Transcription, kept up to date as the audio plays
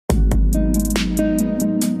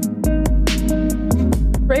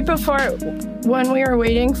right before, when we were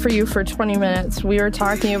waiting for you for 20 minutes, we were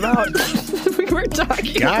talking about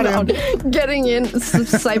getting in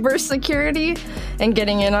cybersecurity and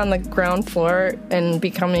getting in on the ground floor and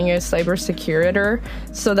becoming a cybersecurator.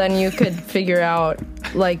 So then you could figure out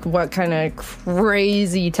like what kind of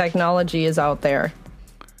crazy technology is out there.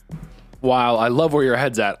 Wow, I love where your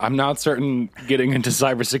head's at. I'm not certain getting into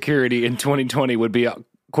cybersecurity in 2020 would be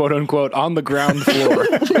quote unquote on the ground floor.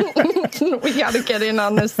 We got to get in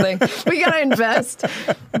on this thing. We got to invest.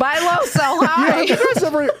 Buy low, sell high. Yeah,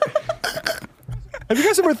 have you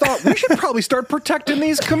guys ever thought we should probably start protecting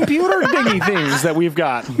these computer dingy things that we've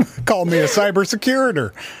got? Call me a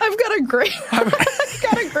cybersecurator. I've got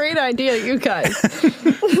a great idea, you guys.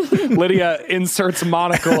 Lydia inserts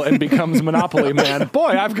monocle and becomes Monopoly Man. Boy,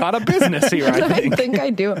 I've got a business here, I think. I think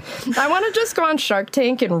I do. I want to just go on Shark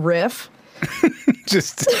Tank and riff.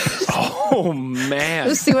 Oh man,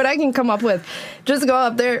 just see what I can come up with. Just go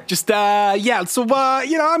up there. So I'm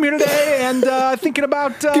here today and thinking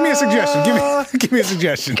about give me a suggestion. Give me a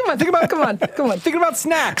suggestion. Come on. Thinking about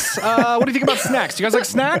snacks. What do you think about snacks? You guys like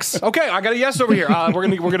snacks? Okay, I got a yes over here. We're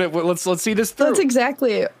gonna let's see this through. That's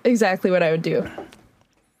exactly what I would do.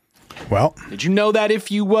 Well, did you know that if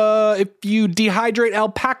you dehydrate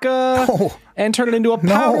alpaca and turn it into a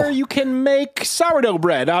powder, you can make sourdough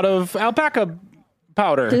bread out of alpaca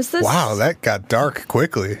powder? Wow, that got dark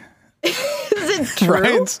quickly. Is it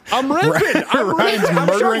true? I'm ripping. Ryan's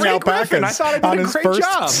murdering alpacas I thought I did on a his great first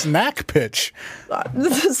job. snack pitch.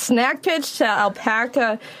 The snack pitch to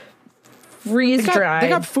alpaca freeze dried. They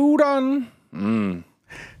got food on.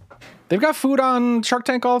 They've got food on Shark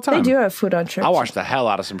Tank all the time. They do have food on Shark Tank. I watch the hell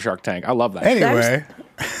out of some Shark Tank. I love that. Anyway,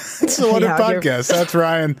 it's the What If Podcast. That's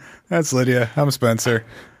Ryan. That's Lydia. I'm Spencer.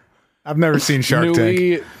 I've never seen Shark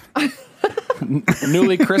Tank.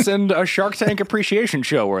 Newly christened a Shark Tank appreciation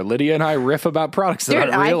show where Lydia and I riff about products that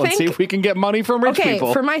aren't real and see if we can get money from rich people.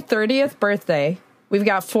 Okay, for my 30th birthday, we've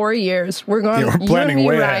got 4 years. We're going. We're planning you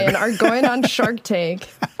and me, way Ryan, ahead. are going on Shark Tank.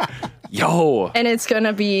 Yo, and it's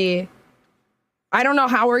gonna be. I don't know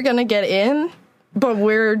how we're going to get in, but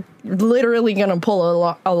we're literally going to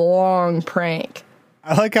pull a long prank.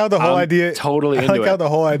 I like how the whole idea how the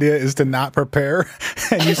whole idea is to not prepare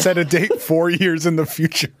and you set a date 4 years in the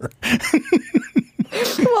future. Well,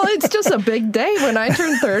 it's just a big day when I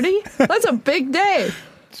turn 30. That's a big day.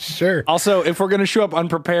 Sure. Also, if we're going to show up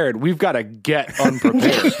unprepared, we've got to get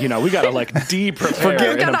unprepared. We got to like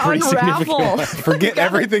de-prepare in a pretty significant way. Forget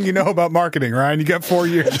everything you know about marketing, Ryan. You got 4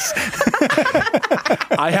 years.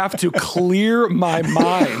 I have to clear my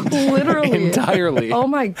mind. Literally. Entirely. Oh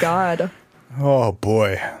my God. Oh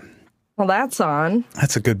boy. Well, that's on.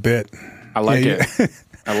 That's a good bit. I like it.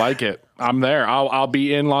 I like it. I'm there. I'll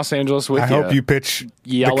be in Los Angeles with you. I hope you pitch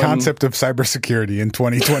the concept of cybersecurity in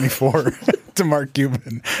 2024 to Mark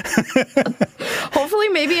Cuban. Hopefully,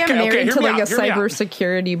 maybe I'm married to like a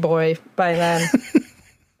cybersecurity boy by then.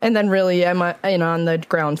 And then really I'm on the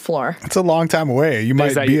ground floor. It's a long time away. You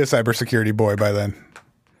might be a cybersecurity boy by then.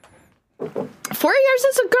 4 years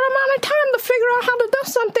is a good amount of time to figure out how to do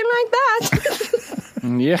something like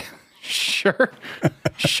that. Yeah. Sure.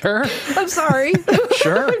 I'm sorry.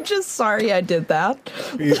 Sure. I'm just sorry I did that.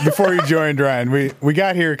 Before you joined, Ryan, we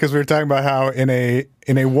got here because we were talking about how in a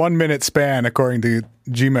 1 minute span, according to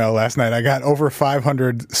Gmail last night, I got over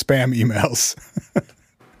 500 spam emails.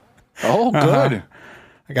 Oh, good.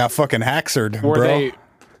 I got fucking hacksered, bro.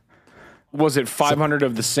 Was it 500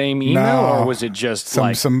 of the same email, or was it just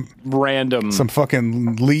some random? Some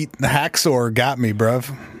fucking elite hacksaw got me,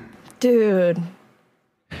 bruv. Dude.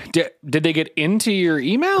 Did they get into your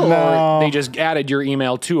email, or they just added your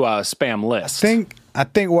email to a spam list? I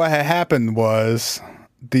think what had happened was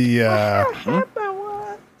the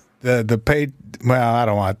paid. Well, I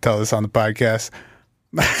don't want to tell this on the podcast.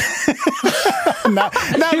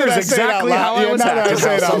 Here's exactly how I was acting.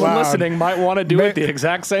 Someone listening might want to do it the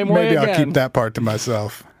exact same way again. Maybe I'll keep that part to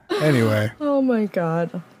myself. Anyway. Oh my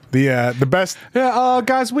God. The best. Yeah,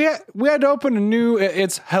 guys, we had to open a new.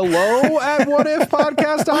 It's hello at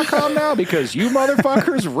whatifpodcast.com now because you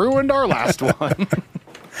motherfuckers ruined our last one.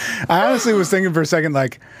 I honestly was thinking for a second,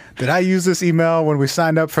 like, did I use this email when we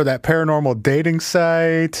signed up for that paranormal dating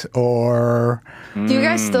site, or? Do you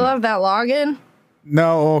guys still have that login?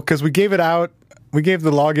 No, because we gave it out. We gave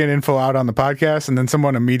the login info out on the podcast, and then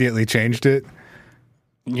someone immediately changed it.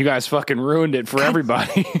 You guys fucking ruined it for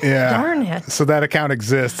everybody. Yeah. Darn it. So that account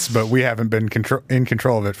exists, but we haven't been in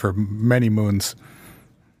control of it for many moons.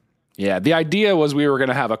 Yeah, the idea was we were going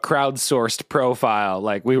to have a crowdsourced profile.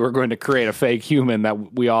 Like, we were going to create a fake human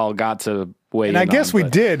that we all got to weigh in on. And I guess we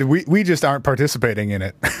did. We just aren't participating in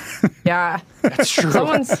it. Yeah. That's true.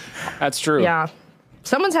 That's true. Yeah.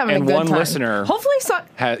 Someone's having And a good one time. listener Hopefully,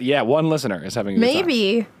 one listener is having a good time.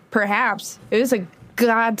 maybe, perhaps, it was a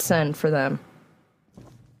godsend for them.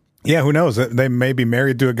 Yeah, who knows? They may be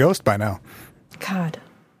married to a ghost by now. God.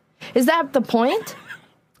 Is that the point?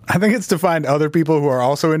 I think it's to find other people who are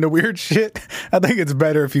also into weird shit. I think it's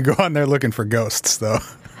better if you go on there looking for ghosts, though.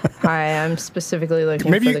 Hi, I'm specifically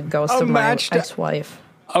looking for the ghost of my ex-wife.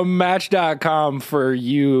 A Match.com for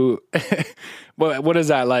you. What is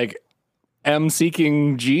that, like M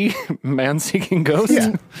seeking G? Man seeking ghost?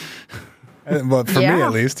 Yeah. Well, for me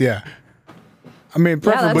at least, yeah. I mean,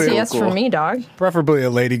 preferably, that's a yes for me, dog. Preferably a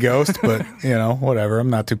lady ghost, but, whatever. I'm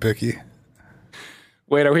not too picky.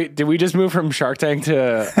 Wait, did we just move from Shark Tank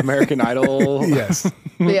to American Idol? Yes.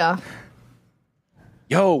 Yeah.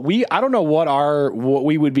 Yo, I don't know what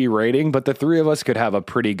we would be rating, but the three of us could have a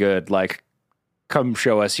pretty good, like, come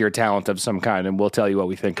show us your talent of some kind and we'll tell you what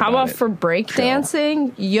we think. How about for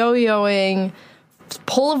breakdancing, yo-yoing,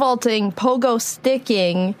 pole vaulting, pogo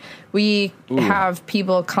sticking? We have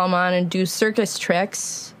people come on and do circus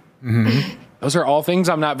tricks. Mm-hmm. Those are all things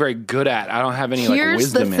I'm not very good at. I don't have any Here's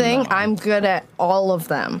wisdom the thing, in them. I'm good at all of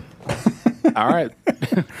them. All right.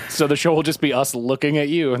 So the show will just be us looking at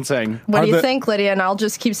you and saying, what do you think, Lydia? And I'll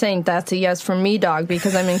just keep saying, that's a yes from me, dog,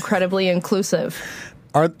 because I'm incredibly inclusive.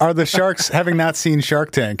 Are the sharks, having not seen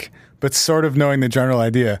Shark Tank, but sort of knowing the general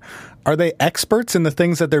idea, are they experts in the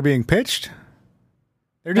things that they're being pitched?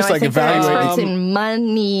 They're just they're evaluating. experts in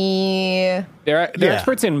money. They're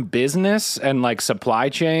experts in business and like supply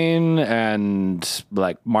chain and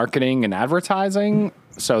like marketing and advertising.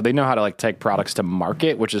 So they know how to like take products to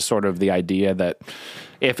market, which is sort of the idea that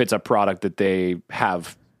if it's a product that they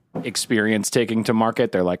have experience taking to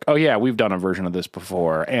market, they're like, oh yeah, we've done a version of this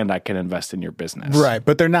before and I can invest in your business. Right,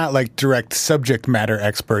 but they're not like direct subject matter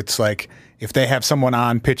experts. Like if they have someone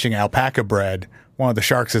on pitching alpaca bread, one of the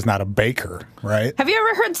sharks is not a baker, right? Have you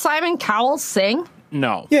ever heard Simon Cowell sing?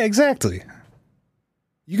 No. Yeah, exactly.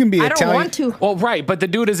 You can be I Italian. don't want to. Well, right, but the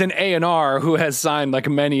dude is an A&R who has signed like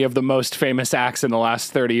many of the most famous acts in the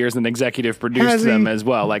last 30 years and executive produced them as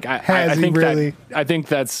well. Like I think really?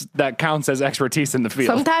 that counts as expertise in the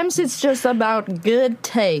field. Sometimes it's just about good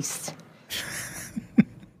taste.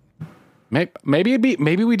 Maybe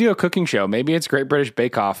we do a cooking show. Maybe it's Great British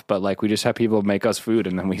Bake Off, but like we just have people make us food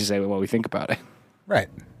and then we say what we think about it. Right.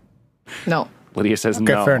 No. Lydia says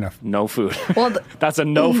Okay, no. fair enough. No food. Well, that's a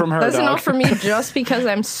no from her. That's dog. a no for me just because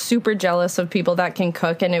I'm super jealous of people that can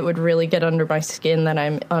cook and it would really get under my skin that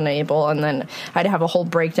I'm unable. And then I'd have a whole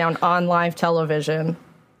breakdown on live television.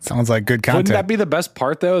 Sounds like good content. Wouldn't that be the best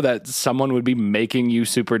part, though, that someone would be making you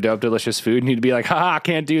super dope, delicious food and you'd be like, haha, I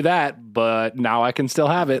can't do that, but now I can still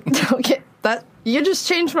have it. Okay, you just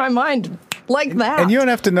changed my mind like that. And you don't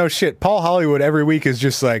have to know shit. Paul Hollywood every week is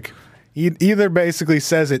just like, he either basically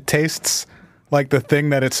says it tastes like the thing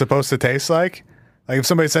that it's supposed to taste like. Like if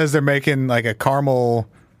somebody says they're making like a caramel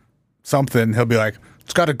something, he'll be like,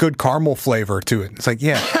 it's got a good caramel flavor to it. It's like,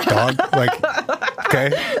 yeah, dog. Like,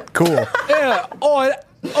 okay, cool. Yeah. Oh,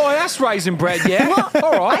 that's raisin bread, yeah. Well,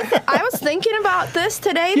 all right. I was thinking about this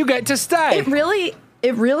today. You get to stay. It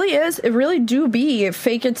really is. It really do be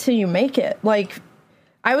fake it till you make it. Like,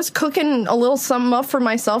 I was cooking a little something up for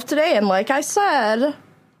myself today, and like I said,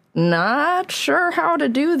 not sure how to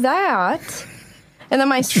do that. And then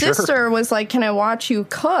my sister was like, can I watch you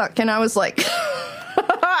cook? And I was like,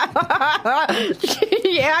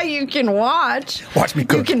 yeah, you can watch. Watch me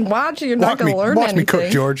cook. You can watch. You're not going to learn anything. Watch me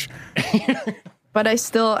cook, George. But I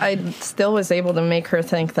still was able to make her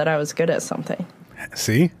think that I was good at something.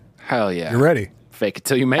 See? Hell yeah. You're ready. Fake it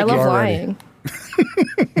till you make I it. love already. lying.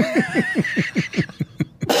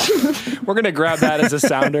 We're going to grab that as a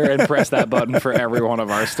sounder and press that button for every one of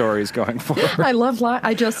our stories going forward. I love lying.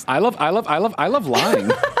 I love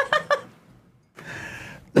lying.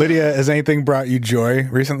 Lydia, has anything brought you joy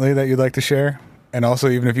recently that you'd like to share? And also,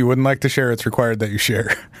 even if you wouldn't like to share, it's required that you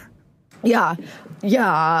share. Yeah.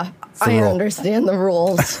 I rule. understand the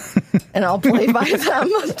rules, and I'll play by them.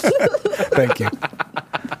 Thank you.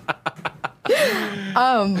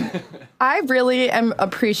 I really am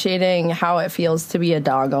appreciating how it feels to be a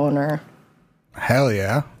dog owner. Hell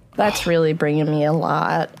yeah. That's really bringing me a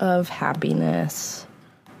lot of happiness.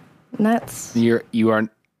 And that's You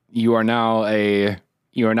are now a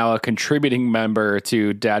contributing member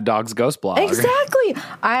to Dad Dog's Ghost Blog. exactly.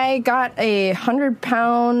 I got a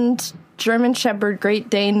 100-pound German Shepherd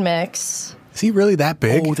Great Dane mix. Is he really that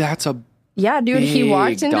big? Oh, that's a Yeah, dude, he Big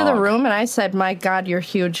walked into the dog. room and I said, "My God, you're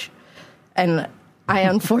huge." And I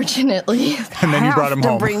unfortunately And then you brought him to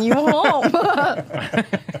home. bring you home.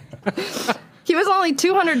 He was only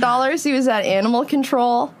 $200. He was at Animal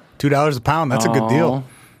Control. $2 a pound. That's a good deal.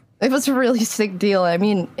 It was a really sick deal. I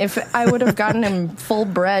mean, if I would have gotten him full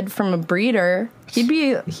bred from a breeder, he'd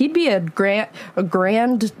be a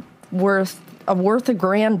grand worth a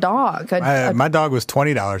grand dog. My dog was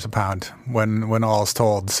 $20 a pound when all's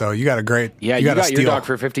told. So you got a great you got your dog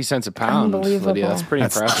for 50 cents a pound. Unbelievable. Lydia. That's pretty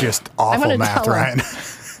impressive. Just awful math, Ryan.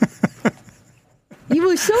 You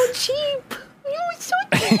were so cheap.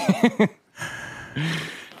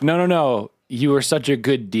 No. You were such a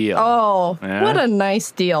good deal. Oh, Yeah. What a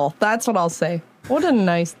nice deal. That's what I'll say. What a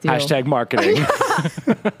nice deal. Hashtag marketing.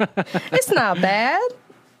 It's not bad.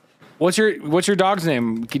 What's your dog's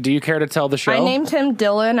name? Do you care to tell the show? I named him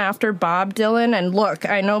Dylan after Bob Dylan. And look,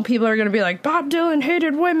 I know people are going to be like, Bob Dylan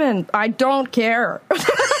hated women. I don't care.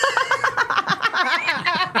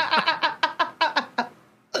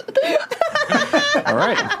 All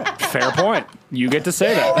right. Fair point. You get to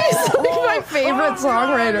say that. He's like my favorite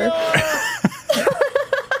songwriter.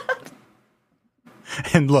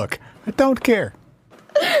 And look, I don't care.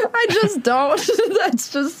 I just don't.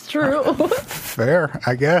 That's just true. Fair,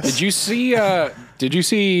 I guess. Did you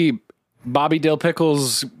see Bobby Dill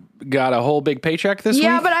Pickles got a whole big paycheck this week?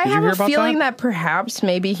 Yeah, but I Did you have hear a about feeling that perhaps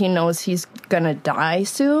maybe he knows he's going to die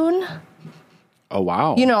soon. Oh,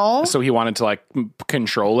 wow. You know? So he wanted to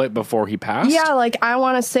control it before he passed? Yeah, I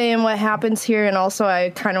want to say in what happens here, and also I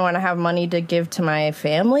kind of want to have money to give to my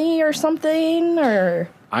family or something, or...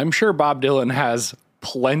 I'm sure Bob Dylan has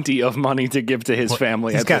plenty of money to give to his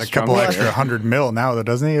family. He's got a couple extra $100 million now, though,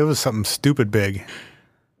 doesn't he? It was something stupid big.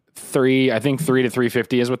 I think 3 to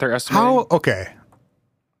 350 is what they're estimating.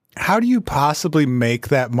 How do you possibly make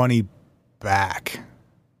that money back?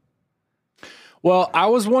 Well, I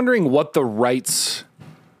was wondering what the rights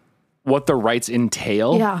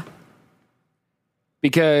entail. Yeah.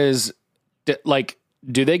 Because,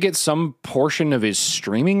 do they get some portion of his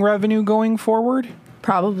streaming revenue going forward?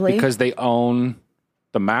 Probably. Because they own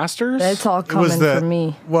the masters? It's all coming from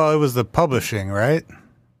me. Well, it was the publishing, right?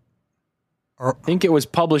 I think it was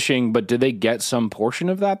publishing, but did they get some portion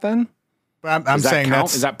of that then? I'm saying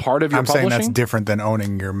that's... Is that part of your publishing? I'm saying that's different than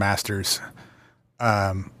owning your masters.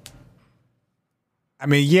 I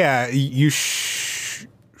mean, yeah, the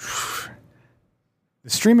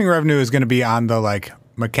streaming revenue is going to be on the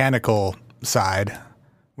mechanical side,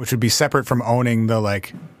 which would be separate from owning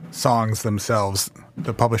the songs themselves,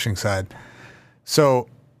 the publishing side. So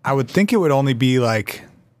I would think it would only be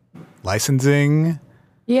licensing.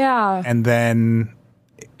 Yeah. And then,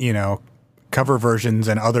 cover versions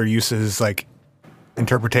and other uses,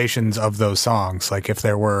 interpretations of those songs. If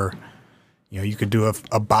there were, you could do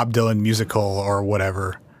a Bob Dylan musical or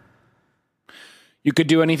whatever. You could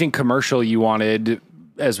do anything commercial you wanted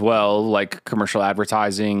as well, like commercial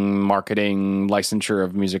advertising, marketing, licensure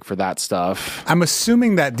of music for that stuff. I'm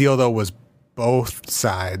assuming that deal, though, was both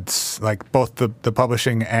sides, both the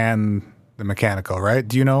publishing and the mechanical, right?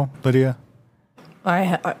 Do you know, Lydia?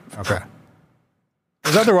 Okay.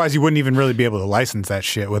 Because otherwise you wouldn't even really be able to license that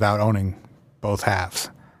shit without owning both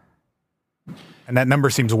halves. And that number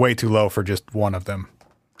seems way too low for just one of them.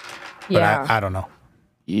 But Yeah. I don't know.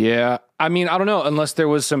 Yeah. I mean, I don't know, unless there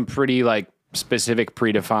was some pretty specific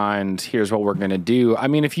predefined, here's what we're going to do. I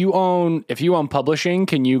mean, if you own publishing,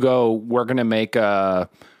 can you go, we're going to make a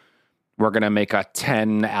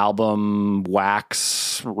 10 album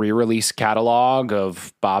wax re-release catalog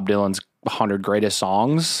of Bob Dylan's 100 greatest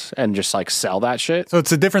songs and just sell that shit? So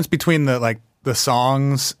it's the difference between the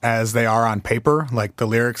songs as they are on paper, the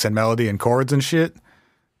lyrics and melody and chords and shit,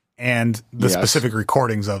 and the specific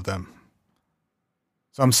recordings of them.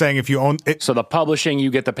 So I'm saying if you own it, so the publishing,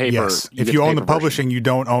 you get the paper. yes. If you own the publishing, you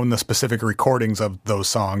don't own the specific recordings of those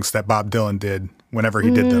songs that Bob Dylan did whenever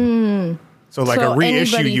he did them. So So a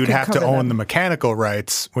reissue, anybody you'd could have to cover own them. the mechanical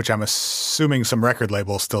rights, which I'm assuming some record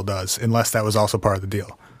label still does, unless that was also part of the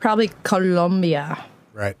deal. Probably Columbia.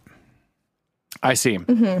 Right. I see.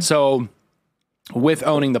 So with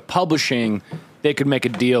owning the publishing, they could make a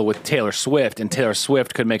deal with Taylor Swift, and Taylor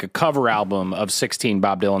Swift could make a cover album of 16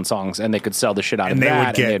 Bob Dylan songs, and they could sell the shit out And of they that,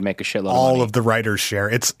 would get and they'd make a shitload all of money. of the writer's share.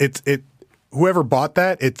 It whoever bought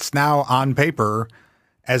that, it's now on paper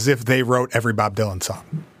as if they wrote every Bob Dylan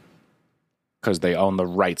song. Because they own the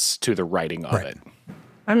rights to the writing of Right. it.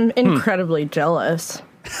 I'm incredibly jealous.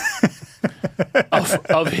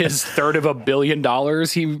 Of his third of $1 billion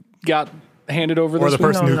he got handed over Or this the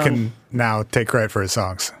week. person No, who no. can now take credit for his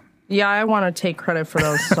songs. Yeah, I want to take credit for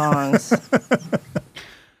those songs.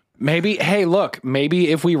 Maybe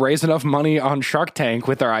if we raise enough money on Shark Tank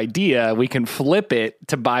with our idea, we can flip it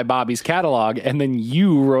to buy Bobby's catalog, and then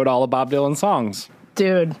you wrote all of Bob Dylan's songs.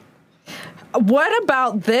 Dude, What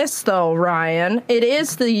about this though, Ryan? It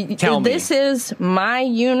is this is my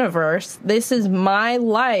universe. This is my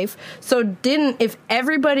life. So if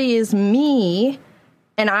everybody is me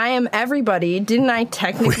and I am everybody, didn't I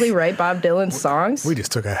technically write Bob Dylan's songs? We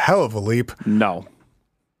just took a hell of a leap. No.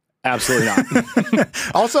 Absolutely not.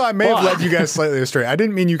 Also, I may have led you guys slightly astray. I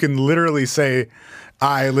didn't mean you can literally say,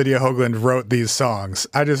 I, Lydia Hoagland, wrote these songs.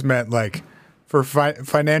 I just meant, like, for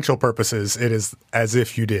financial purposes, it is as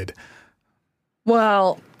if you did.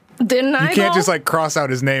 Well, didn't I? You can't just, like, cross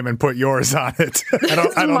out his name and put yours on it.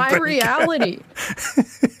 That's my reality.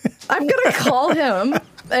 I'm going to call him,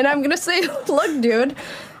 and I'm going to say, look, dude,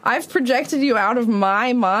 I've projected you out of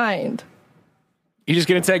my mind. You're just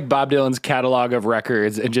going to take Bob Dylan's catalog of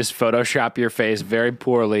records and just Photoshop your face very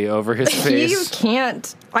poorly over his face. You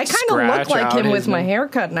can't. I kind of look like him with my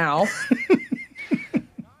haircut now.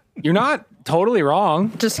 You're not totally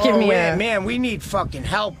wrong. Just give me a... Man, we need fucking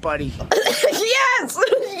help, buddy. Yes!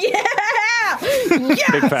 Yeah!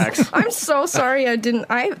 Yes! Big facts. I'm so sorry I didn't...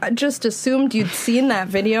 I just assumed you'd seen that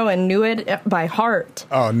video and knew it by heart.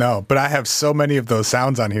 Oh, no. But I have so many of those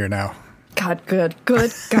sounds on here now. God, good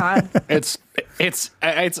God. It's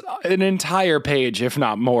an entire page, if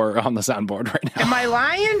not more, on the soundboard right now. Am I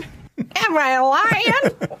lying? Am I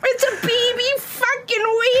lying? It's a BB fucking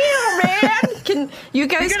wheel, man. You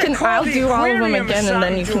guys can... I'll do all of them again, and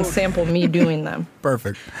then you can sample me doing them.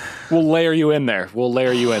 Perfect. We'll layer you in there.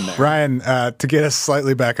 Ryan, to get us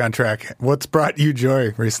slightly back on track, what's brought you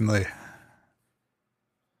joy recently?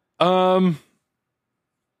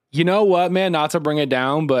 You know what, man? Not to bring it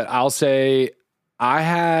down, but I'll say I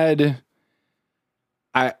had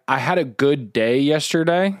a good day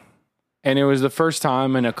yesterday, and it was the first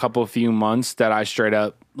time in a few months that I straight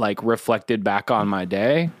up like reflected back on my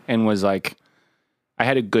day and was like, I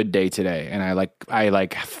had a good day today, and I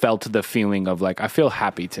felt the feeling of like I feel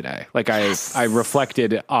happy today. Like I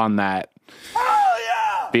reflected on that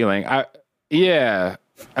feeling. I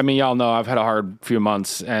mean, y'all know I've had a hard few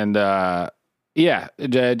months, and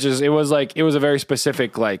it was a very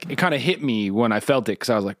specific, like, it kind of hit me when I felt it, because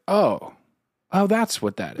I was like, oh, that's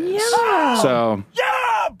what that is. Yeah. So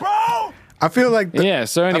Yeah, bro. I feel like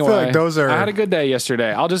so anyway, I feel like those are... I had a good day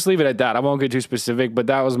yesterday. I'll just leave it at that. I won't get too specific, but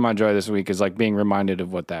that was my joy this week, is like being reminded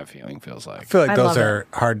of what that feeling feels like. I feel like I those love are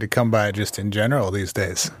hard to come by just in general these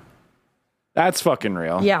days. That's fucking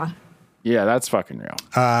real. Yeah. Yeah, that's fucking real.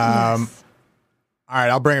 Yes. All right,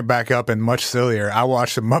 I'll bring it back up, and much sillier. I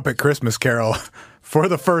watched The Muppet Christmas Carol for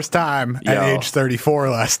the first time at age 34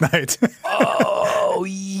 last night. Oh,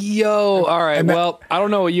 yo. All right. Well, I don't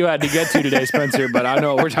know what you had to get to today, Spencer, but I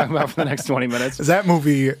know what we're talking about for the next 20 minutes. That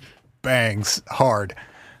movie bangs hard.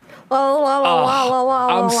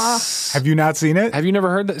 Have you not seen it? Have you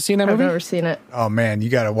never seen that I've movie? never seen it. Oh, man, you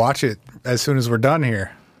got to watch it as soon as we're done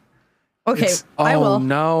here. Okay, I will.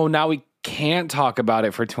 No, now we can't talk about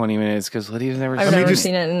it for 20 minutes because Lydia's never I've seen never it.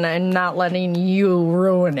 seen it, and I'm not letting you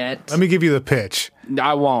ruin it. Let me give you the pitch.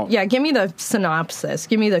 I won't. Yeah, give me the synopsis.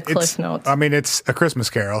 Give me the cliff notes. I mean, it's A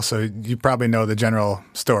Christmas Carol, so you probably know the general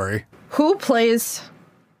story. Who plays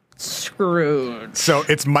Scrooge? So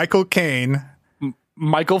it's Michael Caine,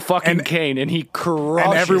 Michael fucking Caine, and he crushes.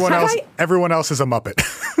 and everyone else is a Muppet.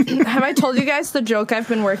 Have I told you guys the joke I've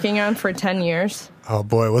been working on for 10 years? Oh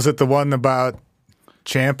boy, was it the one about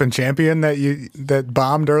Champ and Champion that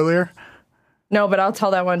bombed earlier? No, but I'll tell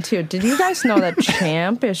that one too. Did you guys know that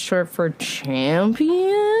champ is short for champion?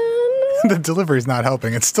 The delivery's not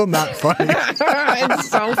helping. It's still not funny. It's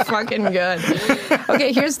so fucking good.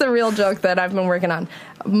 Okay, here's the real joke that I've been working on.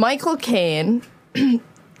 Michael Caine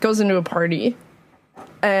goes into a party,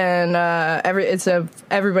 and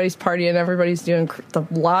everybody's partying, and everybody's doing a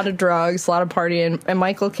lot of drugs, a lot of partying, and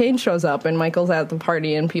Michael Caine shows up, and Michael's at the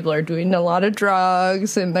party, and people are doing a lot of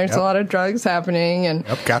drugs, and there's a lot of drugs happening, and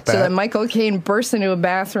got that. So then Michael Caine bursts into a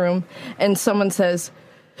bathroom, and someone says,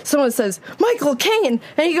 Michael Caine,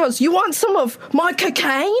 and he goes, "You want some of my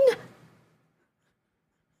cocaine?"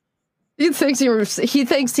 He thinks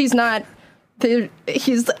he's not.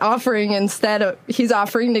 He's offering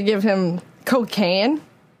to give him cocaine.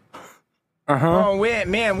 Oh,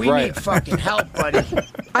 man, we need fucking help, buddy.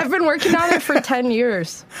 I've been working on it for 10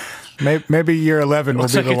 years. Maybe year 11 will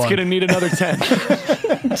Looks be like the it's one. going to need another 10.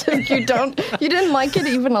 You didn't like it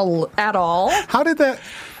even at all? How did that?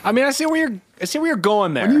 I mean, I see where you're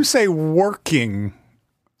going there. When you say working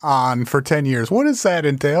on for 10 years, what does that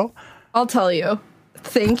entail? I'll tell you.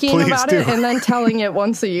 Thinking Please about do. it and then telling it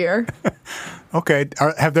once a year. Okay.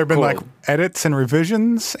 Have there been Cool. like edits and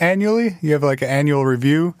revisions annually? You have like an annual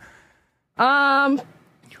review? What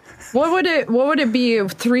would it be?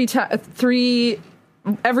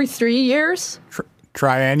 Every 3 years?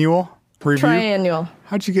 Triannual? review? Triennial.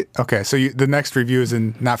 How'd you get? Okay, so the next review is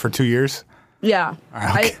in not for 2 years. Yeah,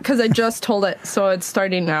 Okay. because I just told it, so it's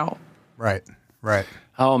starting now. Right.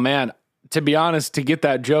 Oh man. To be honest, to get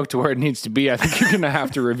that joke to where it needs to be, I think you're going to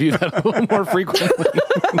have to review that a little more frequently.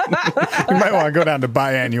 You might want to go down to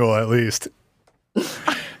biannual at least.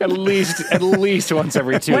 at least once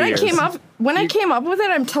every 2 years. I came up with it,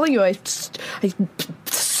 I'm telling you, I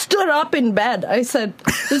stood up in bed. I said,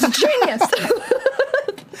 "This is genius."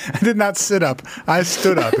 I did not sit up. I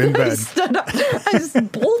stood up in bed. I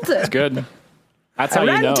just bolted. It's good. That's how I you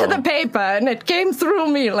ran know. to the paper, and it came through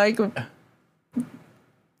me like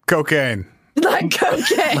Cocaine.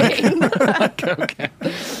 cocaine.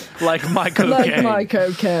 Like my cocaine. Like my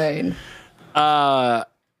cocaine.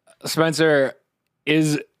 Spencer,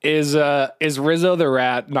 is Rizzo the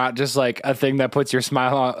Rat not just like a thing that puts a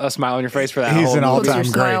smile on your face for that He's whole an movie? Puts your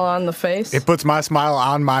all-time great. smile on the face. It puts my smile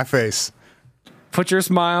on my face. Put your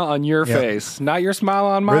smile on your Yep. face, not your smile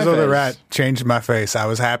on my Rizzo face. the Rat changed my face. I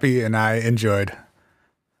was happy and I enjoyed.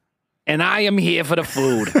 And I am here for the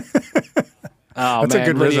food. Oh, That's a man,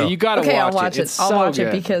 good Lydia, Rizzo. you gotta Okay, watch I'll watch it. It's I'll so watch it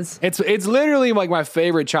good. because- it's literally like my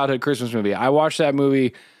favorite childhood Christmas movie. I watched that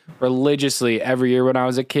movie religiously every year when I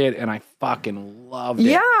was a kid, and I fucking loved it.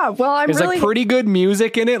 Yeah, well, I'm There's really. like pretty good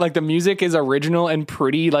music in it. Like the music is original and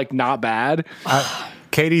pretty like not bad.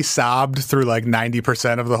 Katie sobbed through like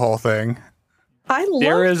 90% of the whole thing. I love.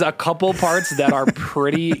 There is a couple parts that are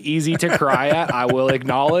pretty easy to cry at. I will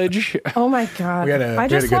acknowledge. Oh my god! We had a I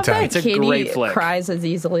just good love time. that It's a Katie great flick. cries as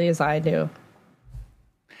easily as I do.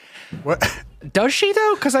 What? Does she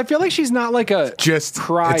though? Because I feel like she's not like a Just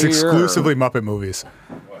crier. it's exclusively Muppet movies.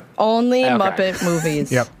 Only Okay. Muppet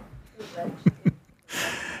movies. Yep.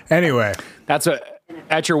 Anyway, That's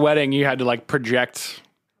at your wedding you had to like project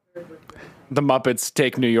the Muppets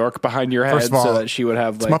Take New York behind your head First of all, so that she would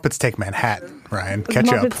have like. Muppets Take Manhattan, Ryan. Catch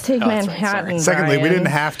Muppets up. Take that's right, Manhattan. Secondly, we Brian.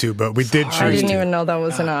 didn't have to, but we did I choose didn't to. even know that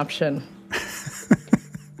was an option.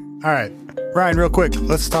 All right. Ryan, real quick,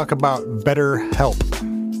 let's talk about BetterHelp.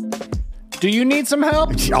 Do you need some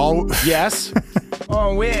help? All, Yes.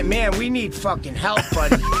 Oh, man, we need fucking help,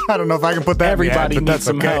 buddy. I don't know if I can put that Everybody in the ad, but needs that's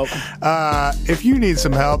some okay. If you need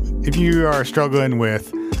some help, if you are struggling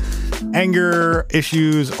with anger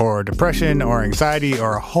issues or depression or anxiety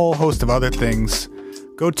or a whole host of other things,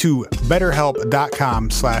 go to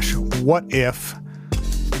betterhelp.com/whatif.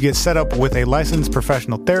 You get set up with a licensed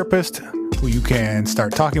professional therapist who you can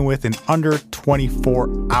start talking with in under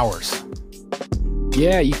 24 hours.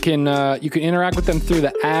 Yeah, you can interact with them through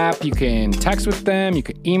the app. You can text with them. You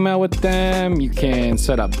can email with them. You can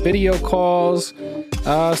set up video calls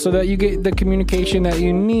so that you get the communication that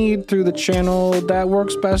you need through the channel that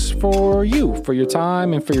works best for you, for your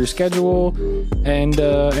time and for your schedule, and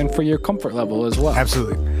for your comfort level as well.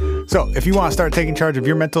 Absolutely. So if you want to start taking charge of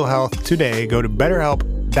your mental health today, go to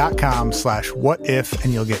betterhelp.com/whatif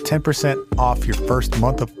and you'll get 10% off your first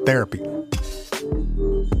month of therapy.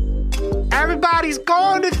 Everybody's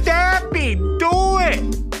going to therapy. Do it.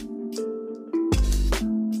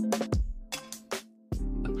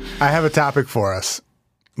 I have a topic for us.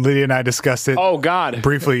 Lydia and I discussed it Oh God!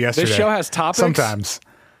 briefly yesterday. This show has topics? Sometimes.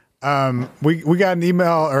 We got an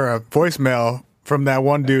email or a voicemail from that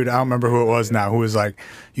one dude, I don't remember who it was now, who was like,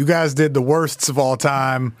 "You guys did the worsts of all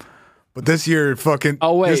time, but this year fucking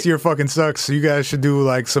this year fucking sucks. So you guys should do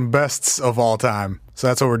like some bests of all time." So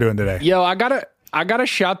that's what we're doing today. Yo, I gotta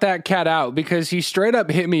shout that cat out because he straight up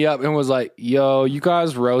hit me up and was like, "Yo, you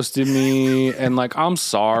guys roasted me and like I'm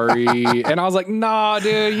sorry." And I was like, "Nah,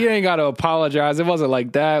 dude, you ain't gotta apologize. It wasn't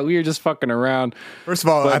like that. We were just fucking around." First of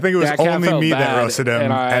all, But I think it was that cat only felt me that bad, roasted him,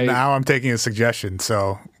 and and now I'm taking a suggestion.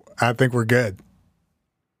 So I think we're good.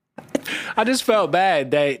 I just felt bad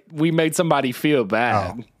that we made somebody feel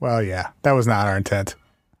bad. Oh, well, yeah, that was not our intent.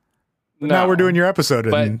 No. Now we're doing your episode,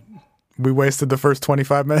 But- and we wasted the first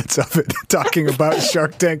 25 minutes of it talking about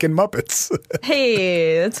Shark Tank and Muppets.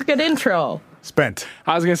 Hey, that's a good intro. Spent.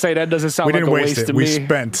 I was gonna say that doesn't sound We like didn't a waste waste it. to We me.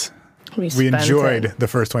 spent. We spent enjoyed it. the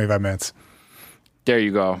first 25 minutes. There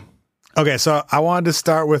you go. Okay, so I wanted to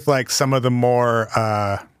start with like some of the more,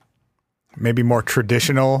 maybe more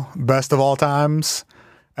traditional best of all times,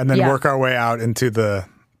 and then Yeah. work our way out into the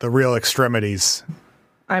real extremities.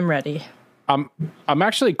 I'm ready. I'm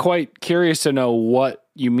actually quite curious to know what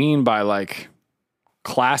you mean by like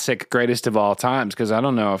classic greatest of all times because I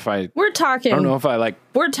don't know if I We're talking. like.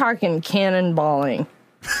 We're talking cannonballing.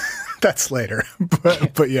 That's later,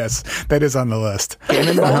 but yes, that is on the list.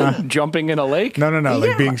 Cannonballing? Jumping in a lake? No,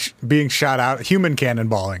 like Yeah. being shot out, human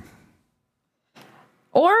cannonballing.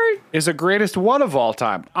 Or Is the greatest one of all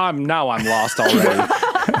time. I'm lost already.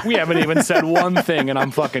 We haven't even said one thing and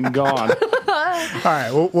I'm fucking gone. All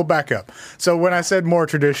right, we'll back up. So when I said more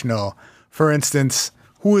traditional, for instance,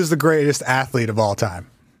 who is the greatest athlete of all time?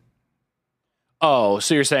 Oh,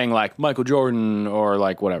 so you're saying like Michael Jordan or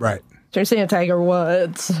like whatever. Right. So you're saying Tiger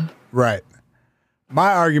Woods. Right.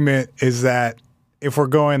 My argument is that if we're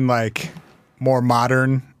going like more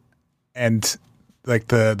modern and like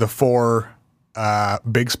the four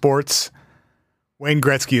big sports, Wayne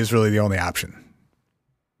Gretzky is really the only option.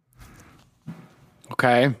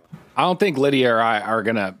 Okay. I don't think Lydia or I are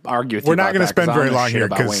going to argue with you. We're not going to spend very long here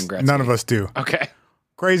because none of us do. Okay.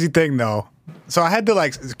 Crazy thing though. So I had to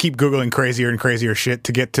like keep Googling crazier and crazier shit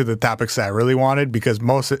to get to the topics that I really wanted, because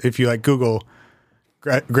if you like Google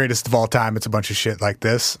greatest of all time, it's a bunch of shit like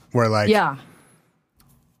this where like, Yeah.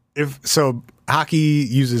 Hockey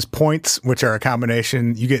uses points, which are a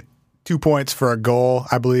combination. You get 2 points for a goal,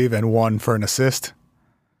 I believe, and 1 for an assist.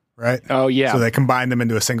 Right? Oh yeah. So they combine them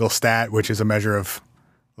into a single stat, which is a measure of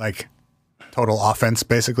like total offense,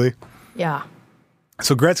 basically. Yeah.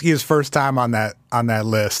 So Gretzky is first time on that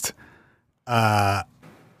list at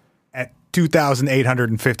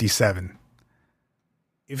 2,857.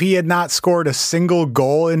 If he had not scored a single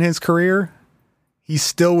goal in his career, he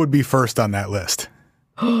still would be first on that list.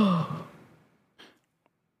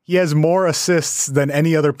 He has more assists than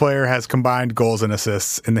any other player has combined goals and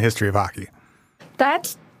assists in the history of hockey.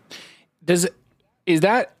 Is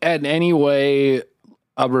that in any way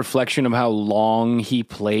a reflection of how long he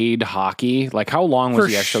played hockey? Like how long was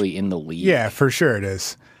he actually in the league? Yeah, for sure it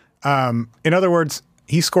is. In other words,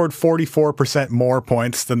 he scored 44% more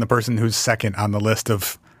points than the person who's second on the list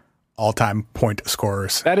of all-time point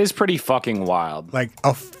scorers. That is pretty fucking wild. Like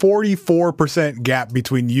a 44% gap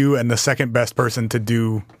between you and the second best person to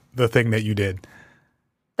do the thing that you did.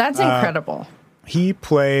 That's incredible. He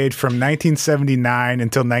played from 1979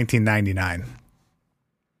 until 1999.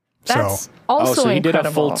 That's also so he incredible. did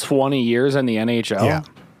a full 20 years in the NHL? Yeah.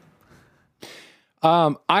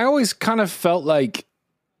 I always kind of felt like,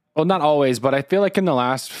 well, not always, but I feel like in the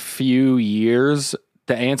last few years,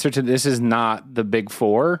 the answer to this is not the big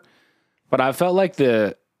four, but I felt like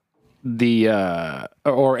a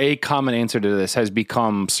common answer to this has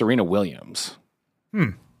become Serena Williams.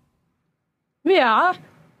 Yeah.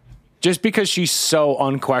 Just because she's so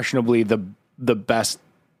unquestionably the best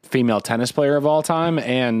female tennis player of all time,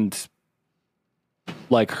 and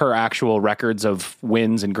like her actual records of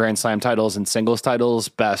wins and Grand Slam titles and singles titles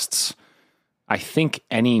bests, I think,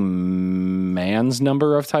 any man's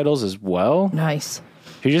number of titles as well. Nice.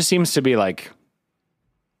 She just seems to be like,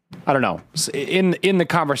 I don't know, in the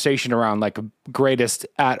conversation around like greatest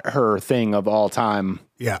at her thing of all time.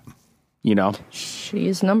 Yeah. You know,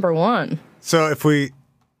 She's number one. So if we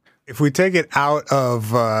take it out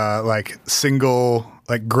of like single,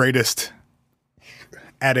 like greatest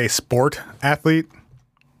at a sport athlete,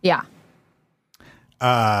 Yeah.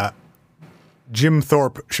 Jim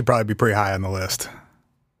Thorpe should probably be pretty high on the list.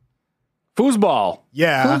 foosball.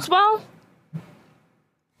 Yeah. Foosball?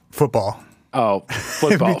 Football. Oh, It'd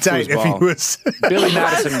football. be tight if foosball. he was.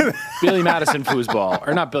 Billy Madison foosball.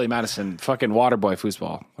 Or not Billy Madison, fucking Waterboy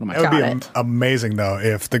foosball. What am I It would Got be it. amazing though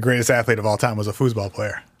if the greatest athlete of all time was a foosball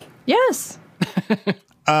player. Yes.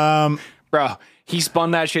 Bro, he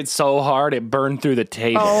spun that shit so hard it burned through the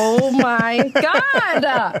table. Oh my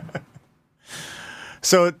God.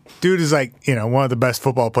 So, dude is like, one of the best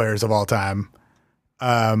football players of all time.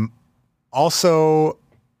 Also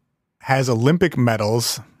has Olympic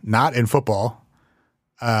medals, not in football,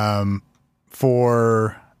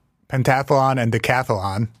 for pentathlon and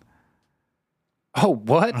decathlon. Oh,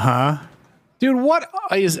 what? Huh? Dude, what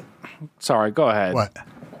is... Sorry, go ahead. What?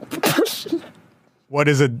 What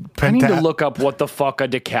is a I need to look up what the fuck a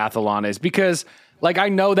decathlon is, because... Like, I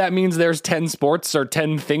know that means there's 10 sports or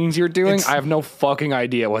 10 things you're doing. I have no fucking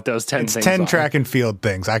idea what those 10 things are. It's 10 track and field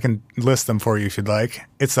things. I can list them for you if you'd like.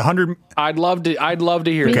 It's the 100... I'd love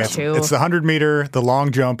to hear Me that. too. It's the 100 meter, the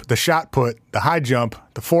long jump, the shot put, the high jump,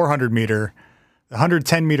 the 400 meter, the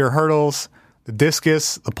 110 meter hurdles, the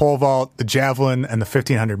discus, the pole vault, the javelin, and the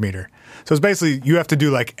 1500 meter. So it's basically you have to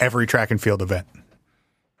do like every track and field event.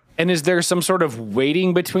 And is there some sort of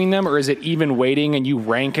weighting between them, or is it even weighting and you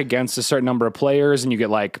rank against a certain number of players and you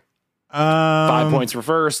get like 5 points for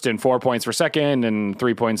first and 4 points for second and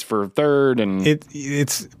 3 points for third? And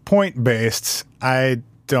It's point based. I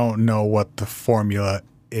don't know what the formula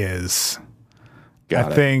is. Got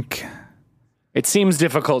I it. think it seems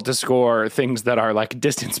difficult to score things that are like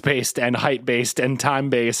distance based and height based and time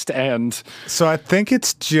based and so. I think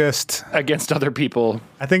it's just. against other people.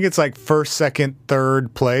 I think it's like first, second,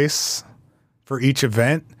 third place for each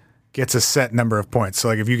event gets a set number of points. So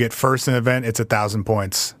like if you get first in an event, it's 1,000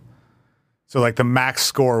 points. So like the max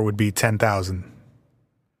score would be 10,000.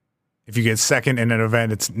 If you get second in an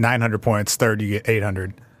event, it's 900 points. Third, you get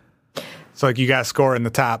 800. So like you got to score in the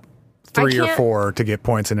top 3 or 4 to get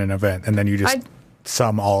points in an event, and then you just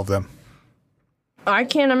sum all of them. I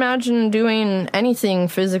can't imagine doing anything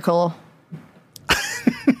physical.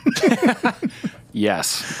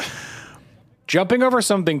 Yes. Jumping over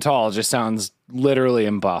something tall just sounds literally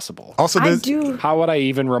impossible. Also, how would I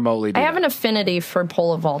even remotely do I have an affinity for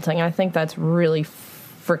pole vaulting. I think that's really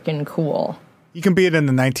freaking cool. You can be it in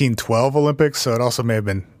the 1912 Olympics, so it also may have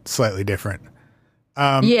been slightly different.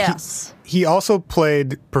 Yes. He also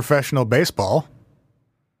played professional baseball.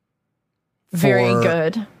 Very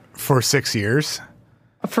good. For 6 years.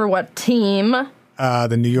 For what team?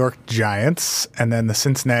 The New York Giants, and then the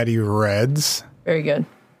Cincinnati Reds. Very good.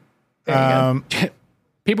 Very good.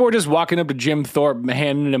 People were just walking up to Jim Thorpe,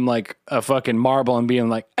 handing him like a fucking marble and being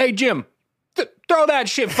like, "Hey, Jim, throw that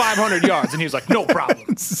shit 500 yards." And he was like, "No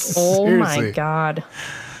problem." Oh my God.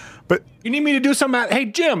 But you need me to do something? Hey,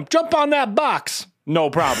 Jim, jump on that box. No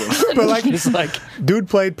problem. But like, it's like, dude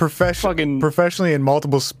played professionally in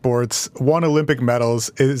multiple sports, won Olympic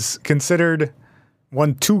medals,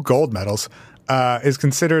 won 2 gold medals, is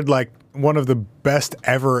considered like one of the best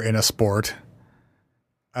ever in a sport.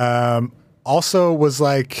 Also was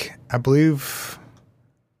like, I believe,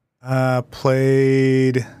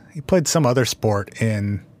 played some other sport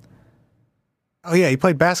in. Oh yeah, he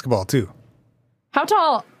played basketball too. How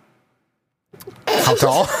tall? How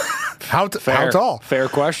tall? How tall? Fair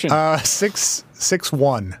question.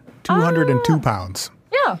 6'1", 202 pounds.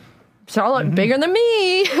 Yeah. Charlotte, bigger than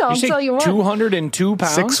me. I'll tell you what. 202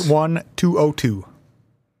 pounds? 6'1", 202.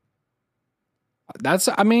 That's,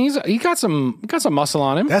 I mean, he got some muscle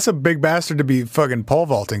on him. That's a big bastard to be fucking pole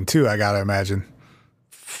vaulting too, I gotta imagine.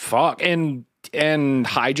 Fuck. And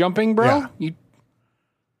high jumping, bro? Yeah.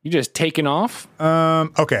 You just taking off?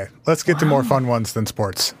 Okay, let's get to more fun ones than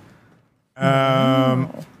sports.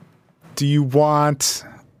 Do you want...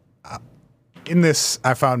 in this,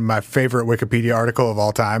 I found my favorite Wikipedia article of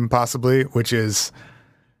all time, possibly, which is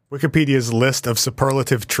Wikipedia's list of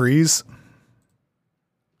superlative trees.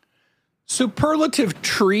 Superlative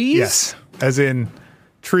trees? Yes, as in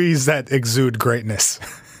trees that exude greatness.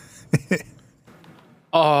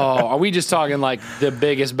 Oh, are we just talking like the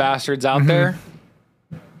biggest bastards out there?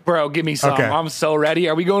 Bro, give me some. Okay. I'm so ready.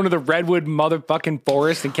 Are we going to the Redwood motherfucking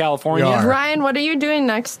forest in California? We are. Ryan, what are you doing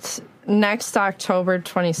next October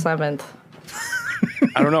 27th?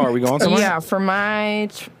 I don't know. Are we going somewhere? Yeah, for my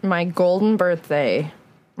golden birthday,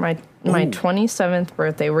 my 27th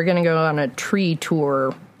birthday, we're going to go on a tree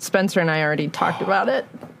tour. Spencer and I already talked about it.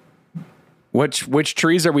 Which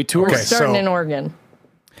trees are we touring? Okay. Starting So- in Oregon.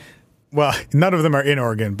 Well, none of them are in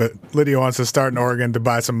Oregon, but Lydia wants to start in Oregon to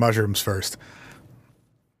buy some mushrooms first.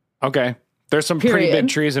 Okay. There's some pretty Period. big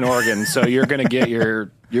trees in Oregon, so you're gonna get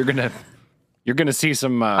you're gonna see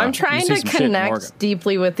some. I'm trying to connect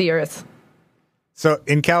deeply with the earth. So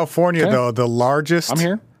in California, Okay. though, the largest I'm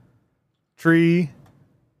here. tree,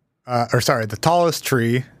 the tallest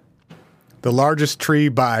tree, the largest tree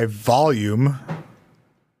by volume,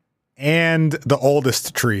 and the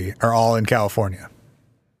oldest tree are all in California.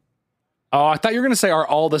 Oh, I thought you were gonna say are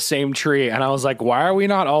all the same tree, and I was like, why are we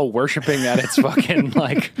not all worshiping at its fucking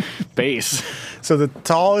like base? So the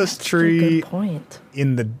tallest tree Good point.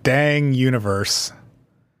 in the dang universe.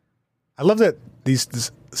 I love that these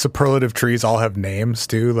superlative trees all have names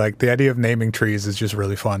too. Like the idea of naming trees is just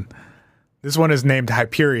really fun. This one is named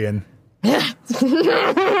Hyperion.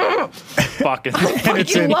 Fucking. And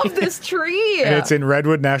it's You in love this tree. and it's in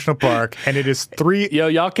Redwood National Park, and it is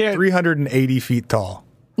Y'all can't. 380 feet tall.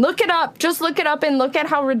 Look it up. Just look it up and look at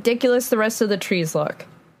how ridiculous the rest of the trees look.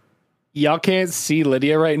 Y'all can't see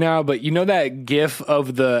Lydia right now, but you know that gif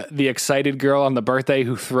of the excited girl on the birthday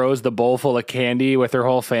who throws the bowl full of candy with her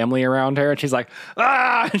whole family around her, and she's like,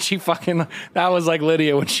 ah, and she fucking, that was like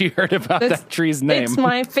Lydia when she heard about that tree's name. It's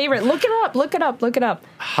my favorite. Look it up. Look it up. Look it up.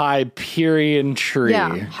 Hyperion tree.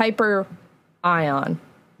 Yeah. Hyper ion.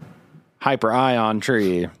 Hyper ion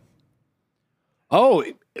tree. Oh,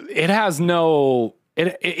 it has no,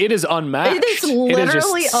 it is unmatched. It is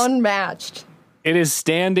literally unmatched. It is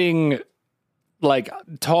standing like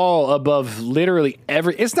tall above literally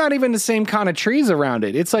it's not even the same kind of trees around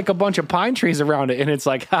it. It's like a bunch of pine trees around it, and it's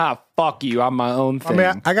like, fuck you, I'm my own thing.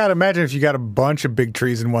 I mean, I gotta imagine if you got a bunch of big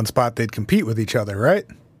trees in one spot, they'd compete with each other, right?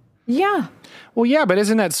 Yeah. Well, yeah, but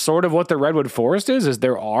isn't that sort of what the Redwood Forest is? Is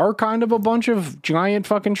there are kind of a bunch of giant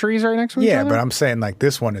fucking trees right next to each Yeah, other? but I'm saying like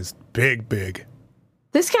this one is big.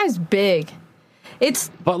 This guy's big.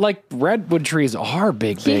 But like redwood trees are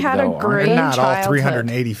big, He had though, a great They're not all childhood.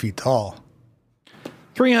 380 feet tall.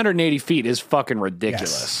 380 feet is fucking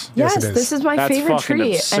ridiculous. Yes, Yes, it is. this is my That's favorite fucking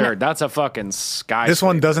tree. absurd. And That's a fucking sky. This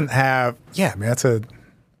one doesn't have. Yeah, man, that's a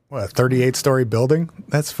 38-story building.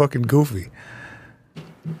 That's fucking goofy.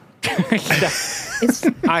 it's,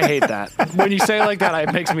 I hate that. When you say it like that,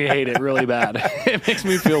 it makes me hate it really bad. It makes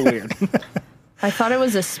me feel weird. I thought it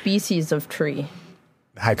was a species of tree.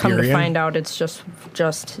 Come to Hyperion. find out, it's just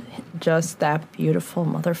that beautiful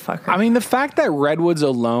motherfucker. I mean, the fact that redwoods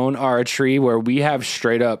alone are a tree where we have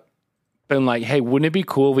straight up been like, hey, wouldn't it be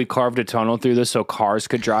cool if we carved a tunnel through this so cars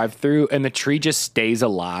could drive through, and the tree just stays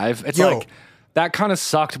alive? It's Yo. like, that kind of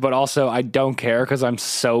sucked, but also I don't care because I'm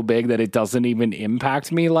so big that it doesn't even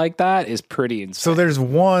impact me like that is pretty insane. So there's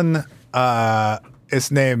one.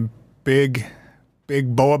 It's named Big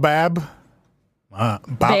Baobab.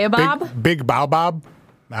 Baobab? Big Baobab.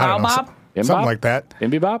 I don't know, Baobab? something Mbop? like that.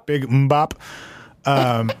 Bimby Bop? Big Mbop.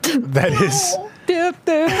 That is.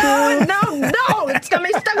 No, it's gonna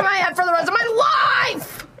be stuck in my head for the rest of my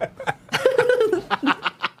life.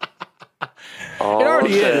 It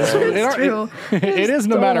already is. It's true. It is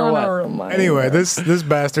no Don't matter wanna what. remind Anyway, me. this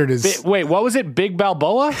bastard is Wait, what was it? Big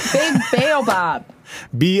Balboa? Big Baobab,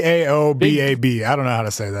 Baobab. I don't know how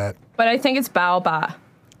to say that. but I think it's Baobab.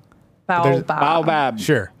 there's- Baobab.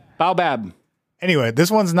 Sure. Baobab. Anyway, this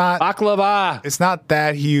one's not. Baklava. It's not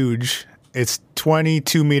that huge. It's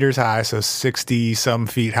 22 meters high, so 60 some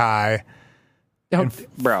feet high.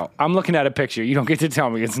 Bro, I'm looking at a picture. You don't get to tell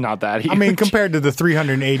me it's not that huge. I mean, compared to the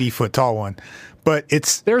 380 foot tall one, but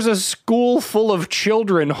it's there's a school full of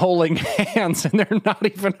children holding hands, and they're not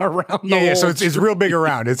even around. yeah. So it's real big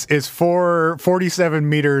around. It's 47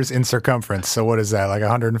 meters in circumference. So what is that? Like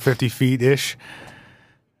 150 feet ish.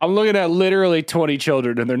 I'm looking at literally 20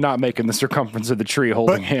 children, and they're not making the circumference of the tree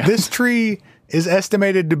holding But hands. this tree is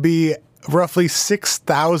estimated to be roughly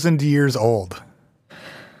 6,000 years old,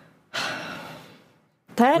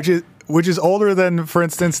 which is older than, for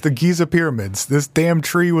instance, the Giza pyramids. This damn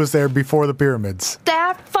tree was there before the pyramids.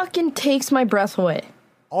 that fucking takes my breath away.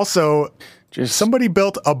 Also, somebody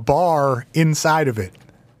built a bar inside of it.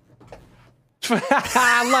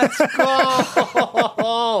 Let's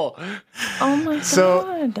go. Oh my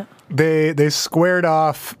So- god. They squared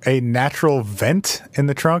off a natural vent in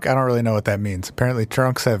the trunk. I don't really know what that means. Apparently,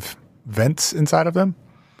 trunks have vents inside of them.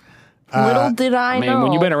 Little did I I mean, know.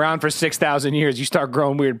 when you've been around for 6,000 years, you start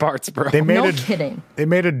growing weird parts, bro. They made No kidding. They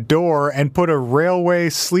made a door and put a railway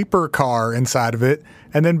sleeper car inside of it,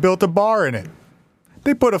 and then built a bar in it.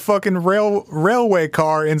 They put a fucking railway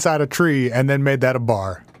car inside a tree and then made that a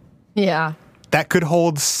bar Yeah. that could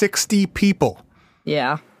hold 60 people.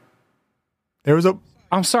 Yeah. There was a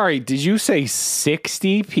I'm sorry, did you say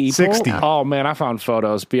 60 people? 60. Oh, man, I found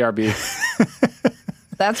photos. BRB.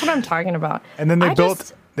 That's what I'm talking about. and then they I built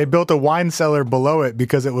just- they built a wine cellar below it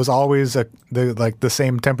because it was always the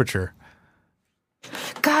same temperature.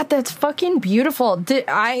 God, that's fucking beautiful.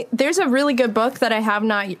 There's a really good book that I have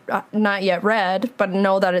not yet read, but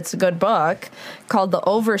know that it's a good book called The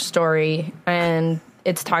Overstory, and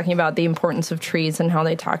it's talking about the importance of trees and how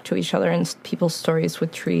they talk to each other and people's stories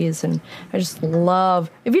with trees. And I just love,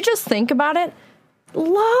 if you just think about it,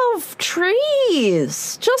 love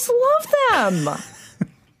trees. Just love them.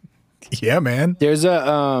 Yeah, man. There's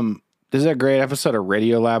a great episode of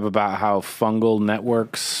Radiolab about how fungal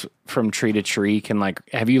networks from tree to tree can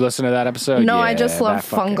have you listened to that episode? No, I Yeah, just love that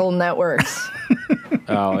fucking- fungal networks.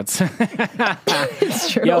 Oh, it's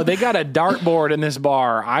It's true. yo, they got a dartboard in this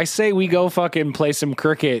bar. I say we go fucking play some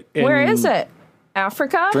cricket. And Where is it?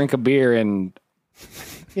 Africa? Drink a beer, and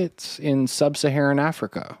it's in sub-Saharan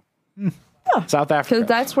Africa. South Africa. Because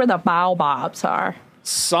that's where the baobabs are.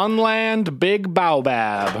 Sunland Big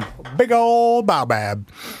Baobab. Big old baobab.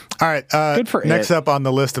 All right. Good for next it. up on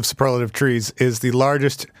the list of superlative trees is the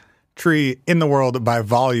largest tree in the world by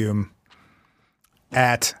volume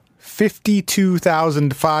at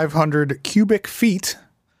 52,500 cubic feet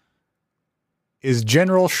is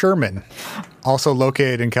General Sherman, also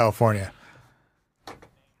located in California.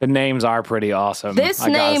 The names are pretty awesome. This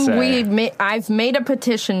I gotta name say. I've made a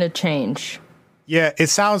petition to change. Yeah, it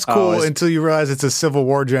sounds cool it's- until you realize it's a Civil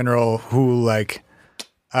War general who,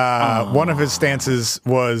 one of his stances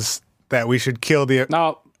was that we should kill the.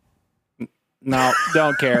 No,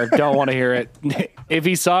 don't care. Don't want to hear it. If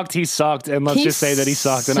he sucked, he sucked, and let's He just say that he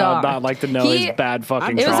sucked, and I would not sucked. like to know He- his bad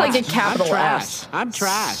fucking. It was trash. like a capital S. I'm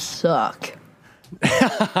trash. Suck.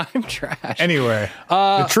 I'm trash. Anyway,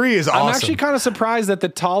 the tree is awesome. I'm actually kind of surprised that the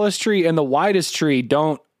tallest tree and the widest tree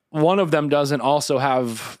one of them doesn't also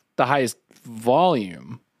have the highest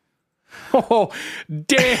volume. Oh,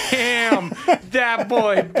 damn. That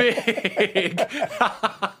boy big.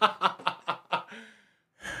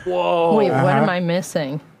 Whoa. Wait, what am I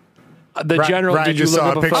missing? The general. Ryan did you just look saw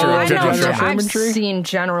up a a picture photo of I of General know. General Sherman. Sherman I've tree? seen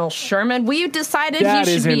General Sherman. We decided That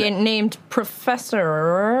he should be isn't- named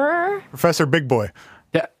Professor. Professor Big Boy.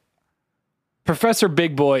 Yeah. Professor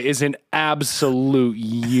Big Boy is an absolute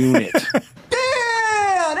unit.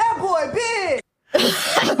 Yeah, that boy big.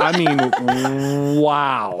 I mean,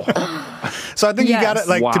 wow. So I think you Yes. got to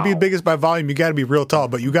like to be Wow. biggest by volume. You got to be real tall,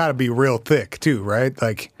 but you got to be real thick too, right?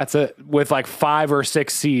 Like, That's it. With like 5 or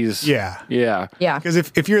 6 C's. yeah, Yeah. Yeah. Because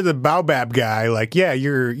if you're the Baobab guy, like, yeah,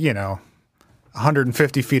 you're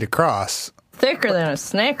 150 feet across, Thicker than a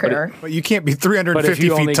snicker. but you can't be But 350 if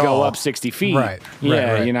you feet only tall. go up 60 feet, Right,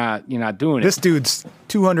 yeah, right. you're not doing This it. dude's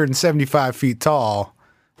 275 feet tall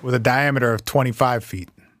with a diameter of 25 feet.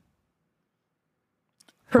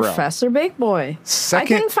 Professor Big Boy. I Second-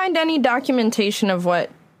 couldn't find any documentation of what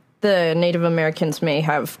the Native Americans may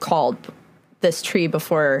have called this tree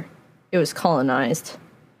before it was colonized.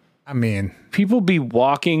 I mean, People be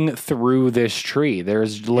walking through this tree.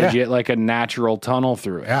 There's legit like a natural tunnel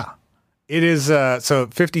through it. yeah. It is so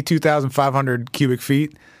 52,500 cubic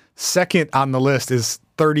feet. Second on the list is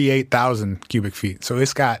 38,000 cubic feet. So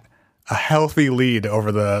it's got a healthy lead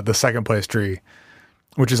over the second place tree,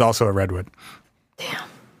 which is also a redwood. Damn.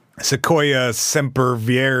 Sequoia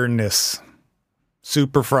sempervirens.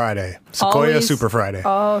 Super Friday. Sequoia Always- Super Friday.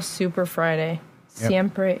 Oh, Super Friday.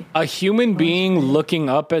 Siempre. A human being looking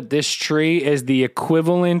up at this tree is the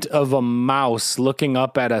equivalent of a mouse looking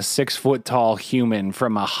up at a 6 foot tall human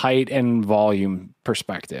from a height and volume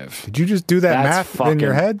perspective. Did you just do that That's math in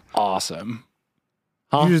your fucking head? awesome.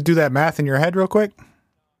 Did you just do that math in your head real quick?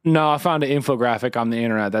 No, I found an infographic on the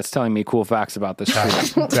internet that's telling me cool facts about this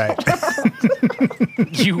tree. Right.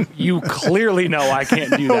 you clearly know I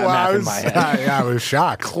can't do that Well, math in my head. I was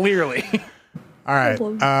shocked. Clearly. All right.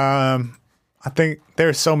 I think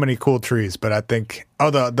there's so many cool trees, but I think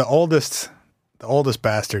the oldest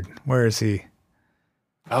bastard. Where is he?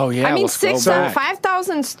 Oh yeah. I mean, let's go 6 back.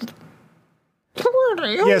 5,000.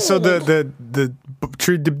 Yeah, so the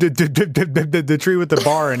tree the tree with the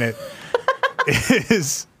bar in it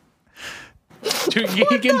is. You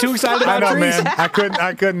getting too excited I about know, trees? man.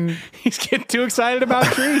 I couldn't. He's getting too excited about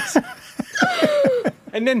trees.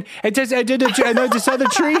 And then I just saw the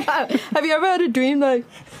tree. Have you ever had a dream like,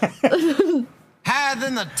 Higher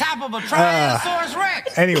than the top of a Tyrannosaurus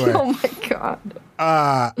Rex. Anyway, oh my God.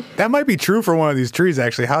 that might be true for one of these trees.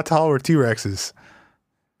 Actually, how tall were T-Rexes?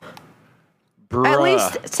 Bruh. At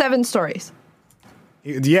least 7 stories.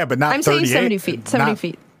 Yeah, but not I'm saying 38. 70 feet. 70 Not-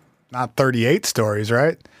 feet. Not 38 stories,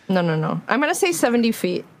 right? No. I'm going to say 70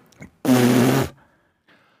 feet.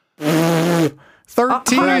 13.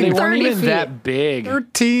 They weren't 30 even feet. that big.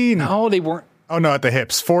 13. No, they weren't. Oh, no, at the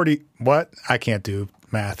hips. 40. What? I can't do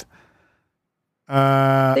math.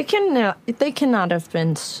 They cannot have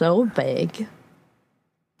been so big.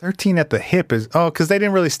 13 at the hip is, because they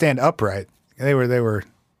didn't really stand upright. They were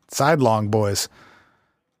sidelong boys.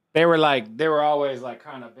 They were always like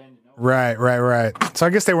kind of bending over. Right. So I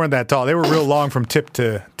guess they weren't that tall. They were real long from tip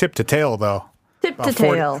to tail, though. Tip to About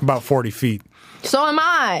 40 tail. about 40 feet. So am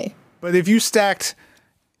I. But if you stacked,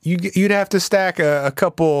 you'd have to stack a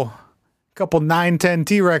couple 9-10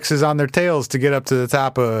 T-Rexes on their tails to get up to the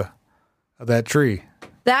top of that tree.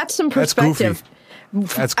 That's some That's perspective. goofy.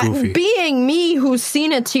 That's goofy. Being me who's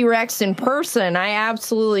seen a T-Rex in person, I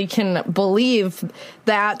absolutely can believe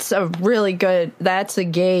that's a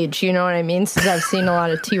gauge, you know what I mean? Since I've seen a lot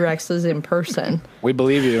of T-Rexes in person. We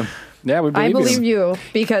believe you. Yeah, we believe I believe you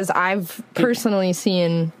because I've personally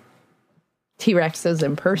seen T-Rexes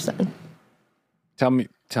in person. Tell me.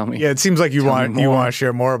 Yeah, it seems like you want more. to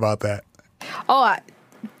share more about that. Oh,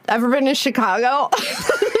 ever been to Chicago?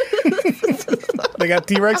 They got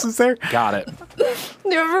T-Rexes there? Got it.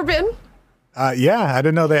 You ever been? Yeah, I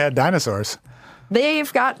didn't know they had dinosaurs.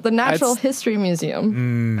 They've got the Natural That's- History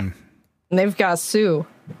Museum. And they've got Sue.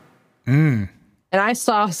 And I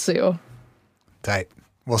saw Sue. Tight.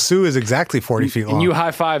 Well, Sue is exactly 40 feet long. And you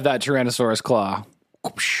high five that Tyrannosaurus claw.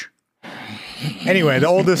 Anyway, the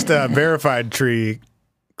oldest verified tree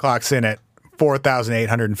clocks in at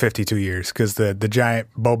 4,852 years because the giant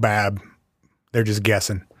Baobab, they're just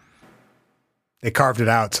guessing. They carved it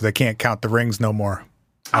out, so they can't count the rings no more.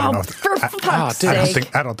 I don't know. For fuck's I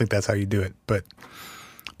sake. don't think that's how you do it. But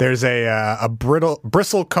there's a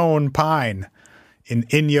bristlecone pine in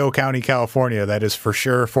Inyo County, California, that is for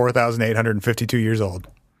sure 4,852 years old.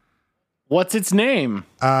 What's its name?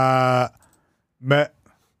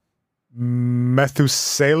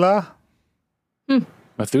 Methuselah.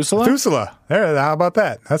 Methuselah? Methuselah. There. How about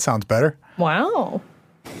that? That sounds better. Wow.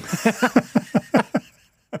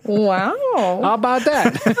 Wow. How about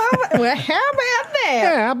that? Well, how about that?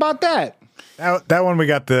 Yeah, how about that? That one we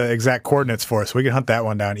got the exact coordinates for, so we can hunt that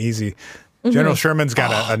one down easy. General Sherman's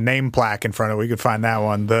got a name plaque in front of it. We could find that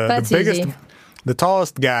one. That's the biggest, easy. the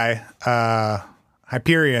tallest guy,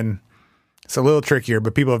 Hyperion. It's a little trickier,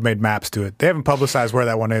 but people have made maps to it. They haven't publicized where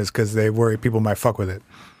that one is because they worry people might fuck with it.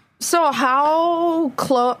 So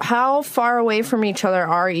how far away from each other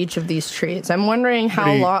are each of these trees? I'm wondering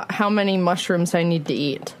how many mushrooms I need to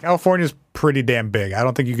eat. California's pretty damn big. I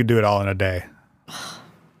don't think you could do it all in a day.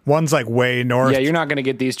 One's like way north. Yeah, you're not going to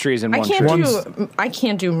get these trees in one tree. I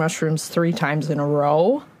can't do mushrooms 3 times in a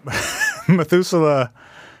row. Methuselah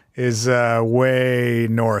is way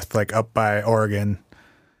north, like up by Oregon.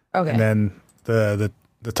 Okay. And then the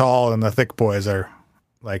tall and the thick boys are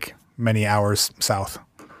like many hours south.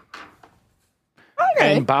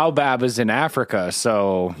 Okay. And Baobab is in Africa,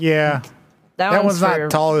 so Yeah. That one's for-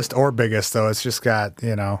 not tallest or biggest, though. It's just got,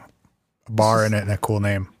 a bar in it and a cool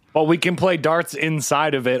name. well, we can play darts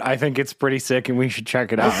inside of it. I think it's pretty sick, and we should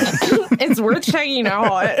check it out. It's worth checking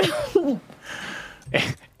out.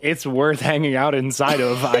 It's worth hanging out inside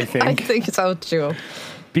of, I I think, think so too.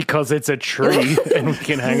 because it's a tree, and we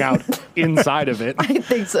can hang out inside of it. I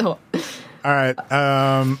think so. All right.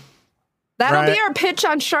 That'll Right. be our pitch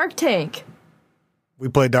on Shark Tank. We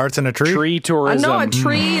play darts in a tree. Tree I tourism. know a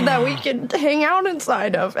tree that we can hang out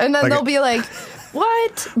inside of, and then Like they'll a- be like,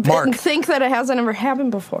 "What?" Mark. And think that it hasn't ever happened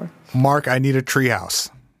before. Mark, I need a tree house.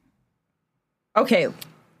 Okay,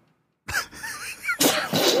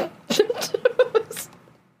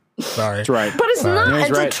 Sorry. That's right. but it's not. He's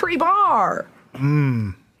It's right. a tree bar.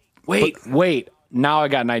 Wait. Now I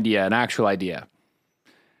got an idea, an actual idea.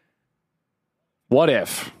 What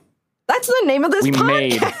if That's the name of this we podcast.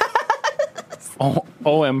 made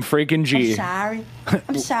OM freaking G, Sorry.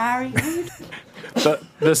 I'm sorry.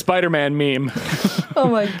 the Spider-Man meme Oh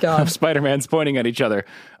my god. of Spider-Man's pointing at each other.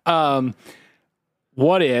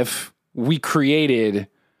 What if we created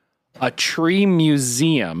a tree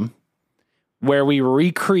museum where we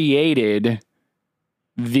recreated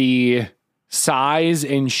the size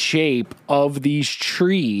and shape of these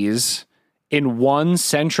trees in one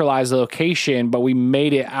centralized location, but we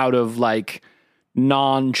made it out of like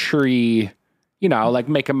non-tree, like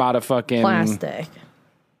make them out of fucking Plastic.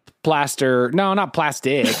 plaster. No, not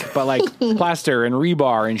plastic, but like plaster and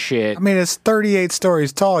rebar and shit. I mean, it's 38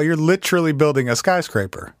 stories tall. You're literally building a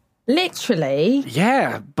skyscraper. Literally.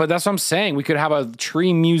 Yeah, but that's what I'm saying. We could have a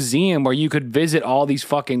tree museum where you could visit all these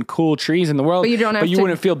fucking cool trees in the world. But you don't have you to-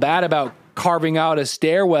 wouldn't feel bad about carving out a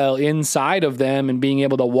stairwell inside of them and being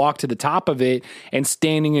able to walk to the top of it and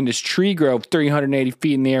standing in this tree grove 380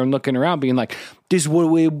 feet in the air and looking around being like, this is what it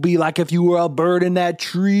would be like if you were a bird in that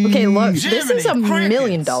tree. Okay, look, this is a Jiminy $1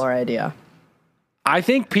 million crickets. idea. I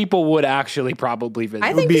think people would actually probably visit.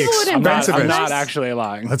 I think be people would invest. expensive I'm as- not actually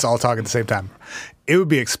lying. Let's all talk at the same time. It would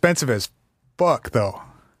be expensive as fuck, though.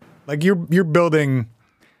 Like you're building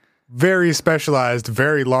very specialized,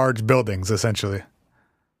 very large buildings, essentially.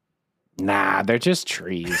 Nah, they're just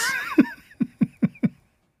trees.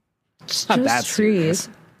 Just not that trees.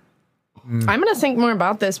 I'm going to think more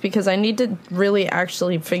about this because I need to really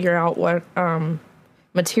actually figure out what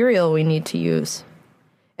material we need to use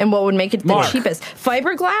and what would make it the Mark. cheapest.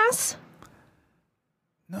 Fiberglass?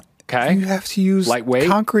 Okay. You have to use Lightweight?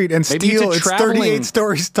 concrete and Maybe it's steel. a It's traveling- 38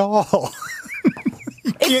 stories tall.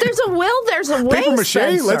 If there's a will, there's a way. Paper mache?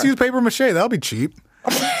 Spencer. Let's use paper mache. That'll be cheap.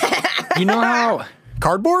 You know how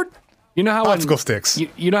Cardboard? when Popsicle sticks.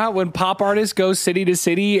 You know how when pop artists go city to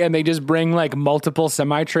city and they just bring like multiple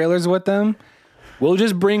semi trailers with them? We'll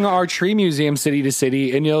just bring our tree museum city to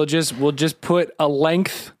city and we'll just put a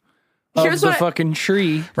length of Here's the what I- fucking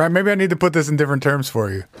tree. Right, maybe I need to put this in different terms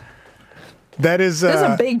for you. That is There's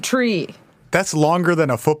a big tree. that's longer than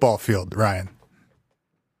a football field, Ryan.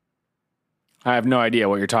 I have no idea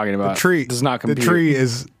what you're talking about. The tree does not compute. The tree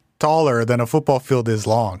is taller than a football field is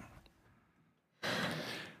long.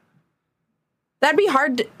 That'd be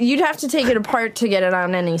hard. You'd have to take it apart to get it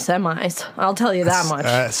on any semis. I'll tell you that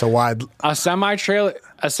much. So wide. A semi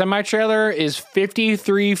trailer is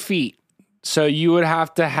 53 feet. So you would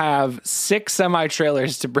have to have 6 semi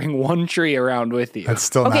trailers to bring one tree around with you. That's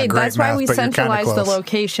still Okay, not great that's why math, we but you're kinda centralized the close.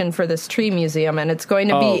 location for this tree museum, and it's going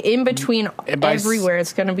to be in between and by s- everywhere.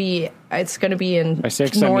 It's going to be in By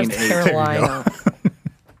 6, I North mean 8. Carolina,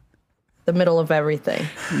 the middle of everything.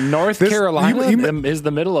 North This- Carolina you- is the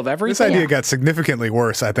middle of everything. This idea Yeah. got significantly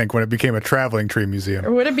worse, I think, when it became a traveling tree Or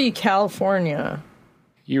museum. would it be California?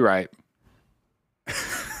 You're right.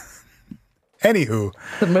 Anywho,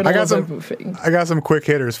 The middle I got of some. everything. I got some quick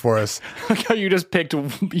hitters for us. Like how you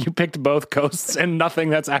picked both coasts and nothing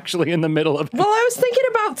that's actually in the middle of. Well, I was thinking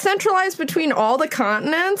about centralized between all the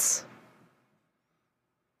continents.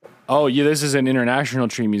 Oh, yeah, this is an international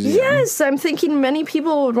tree museum. Yes, I'm thinking many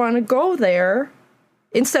people would want to go there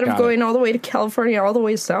instead of Got going all the way to California, all the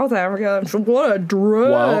way to South Africa. What a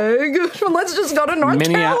drag. Let's just go to North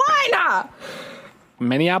Carolina.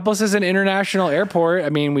 Minneapolis is an international airport. I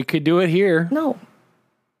mean, we could do it here. No.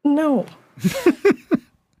 All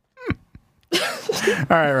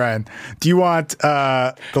right, Ryan. Do you want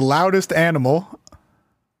the loudest animal?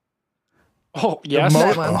 Oh, yes.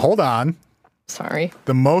 That one. Hold on. Sorry.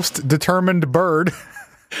 The most determined bird.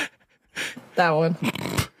 That one.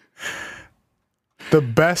 The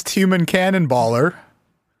best human cannonballer.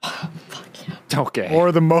 Okay.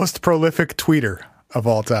 Or the most prolific tweeter of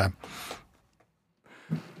all time.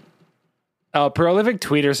 Prolific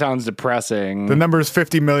tweeter sounds depressing. The number is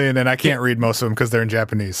 50 million, and I can't read most of them because they're in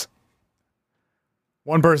Japanese.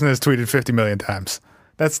 One person has tweeted 50 million times.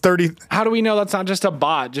 That's 30. How do we know that's not just a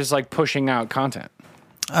bot just like pushing out content?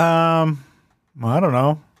 Well, I don't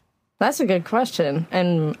know. That's a good question.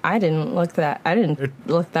 And I didn't look that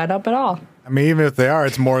up at all. I mean, even if they are,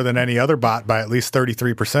 it's more than any other bot by at least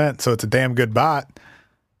 33%. So it's a damn good bot.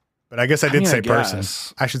 But I guess I did say person.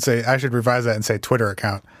 I should revise that and say Twitter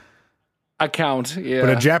account. Account, yeah. But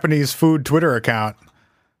a Japanese food Twitter account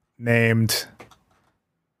named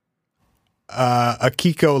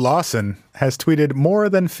Akiko Lawson has tweeted more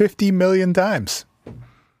than 50 million times.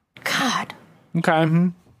 God. Okay. Mm-hmm.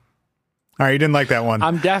 All right, you didn't like that one.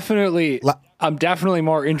 I'm definitely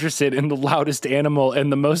more interested in the loudest animal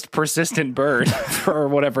and the most persistent bird for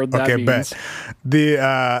whatever that Okay, means.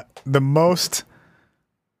 bet. The most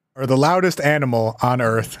or the loudest animal on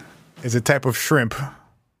Earth is a type of shrimp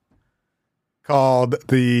called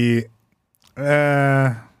the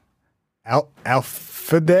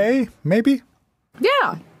Alphidae, maybe?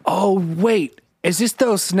 Yeah. Oh, wait. Is this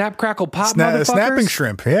those snap crackle pop motherfuckers? Snapping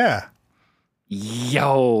shrimp, yeah.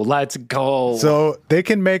 Yo, let's go. So they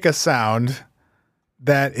can make a sound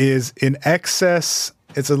that is in excess.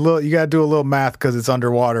 It's a little. You got to do a little math because it's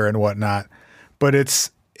underwater and whatnot. But it's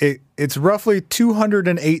roughly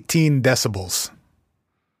 218 decibels,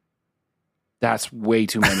 That's way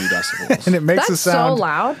too many decibels. and it makes That's a sound so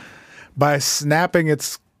loud. by snapping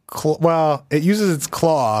its. It uses its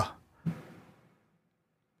claw,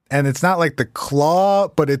 and it's not like the claw,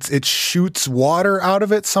 but it shoots water out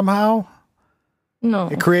of it somehow. No.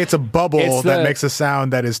 It creates a bubble It's that the- makes a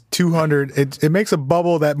sound that is 200. It makes a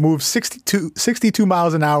bubble that moves 62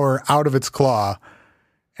 miles an hour out of its claw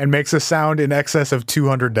and makes a sound in excess of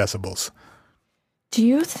 200 decibels. Do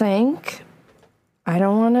you think I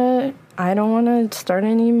don't want to start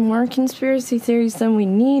any more conspiracy theories than we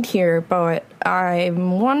need here, but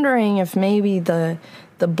I'm wondering if maybe the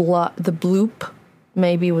bloop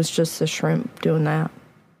maybe was just a shrimp doing that.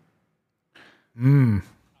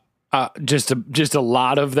 Just a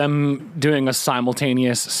lot of them doing a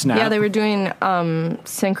simultaneous snap. Yeah, they were doing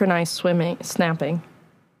synchronized snapping.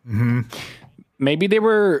 Maybe they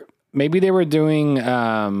were doing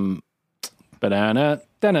banana, banana,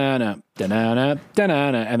 banana,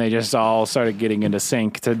 banana, and they just all started getting into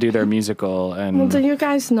sync to do their musical. And Well, do you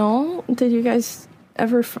guys know? Did you guys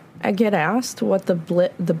ever get asked what the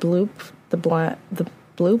bloop was?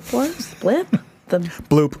 The blip? The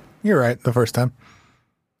Bloop. You're right. The first time.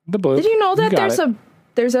 the bloop. Did you know that got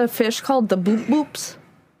there's a fish called the boop boops?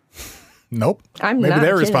 Nope. I'm Maybe not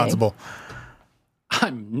they're kidding. responsible.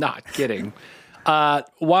 I'm not kidding.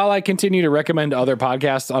 While I continue to recommend other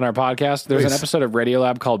podcasts on our podcast, there's an Please. episode of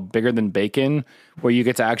Radiolab called Bigger Than Bacon where you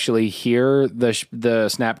get to actually hear the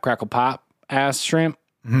snap, crackle, pop ass shrimp.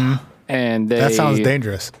 Mm-hmm. And That sounds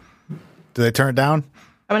dangerous. Do they turn it down?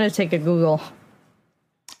 I'm gonna take a Google.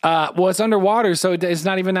 Well, it's underwater, so it's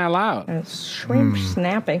not even that loud. Shrimp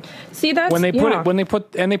snapping. See, that's When they put yeah. it, when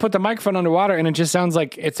they put the microphone underwater, and it just sounds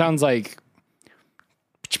like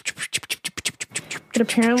But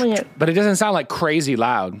apparently but it doesn't sound like crazy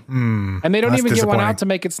loud. And they don't That's even get one disappointing. out to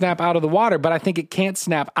make it snap out of the water. But I think it can't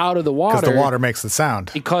snap out of the water Because the water makes the sound.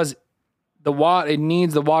 because it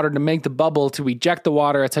needs the water to make the bubble to eject the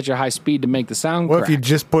water at such a high speed to make the sound. What if you crack.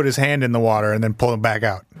 just put his hand in the water and then pull it back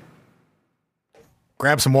out?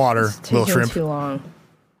 Grab some water, little taking shrimp. too long.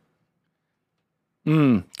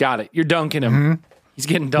 Got it? You're dunking him. He's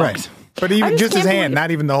getting dunked. Right. But even I just just his can't hand, believe-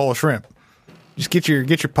 not even the whole shrimp. Just get your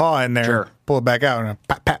paw in there, Sure. pull it back out, and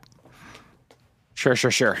pat pat.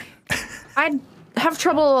 Sure. I'd have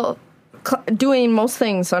trouble doing most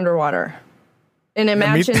things underwater. And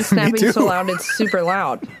imagine me snapping too. so loud it's super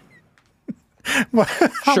loud.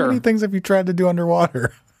 How Sure. many things have you tried to do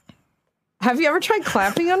underwater? Have you ever tried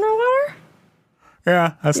clapping underwater?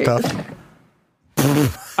 Yeah, that's tough.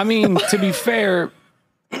 I mean, to be fair,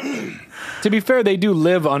 they do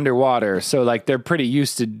live underwater, so like they're pretty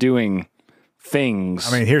used to doing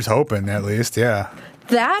things. I mean, here's hoping at least. Yeah.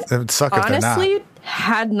 That It would suck if they're not. honestly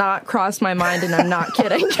had not crossed my mind, and I'm not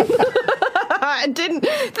kidding. I didn't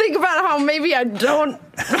think about how maybe I'm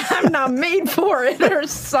not made for it or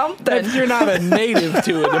something. if you're not a native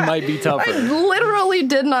to it, it might be I tougher. literally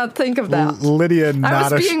did not think of that. Lydia, I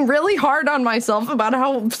not was being really hard on myself about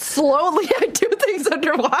how slowly I do things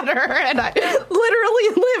underwater, and I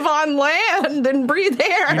literally live on land and breathe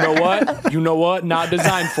air. You know what? Not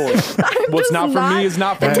designed for it. I'm What's just not for me is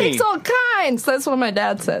not for It me. takes all kinds. That's what my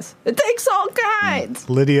dad says. It takes all kinds.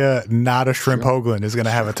 Lydia, not a shrimp Hoagland, is going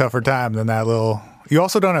to have a tougher time than that little. You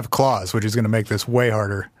also don't have claws, which is going to make this way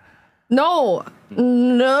harder. No,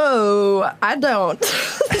 I don't.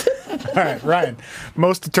 All right, Ryan,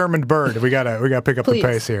 most determined bird. We gotta pick up Please. the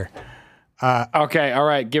pace here. Okay, all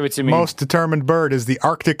right, give it to me. Most determined bird is the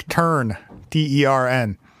Arctic tern,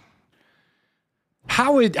 Tern.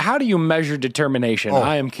 How do you measure determination?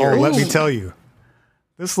 I am curious. let me tell you,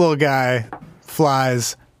 this little guy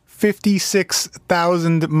flies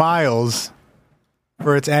 56,000 miles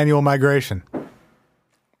for its annual migration.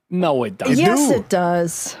 No, it doesn't. Yes, do. it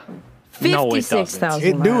does. No, it doesn't. 56,000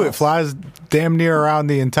 It do. It miles. flies damn near around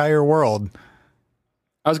the entire world.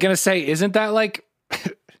 I was gonna say, isn't that like?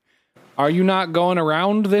 Are you not going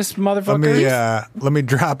around this motherfucker? Let me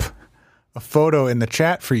drop a photo in the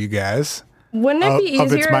chat for you guys. Wouldn't it be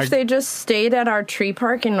of its easier if they just stayed at our tree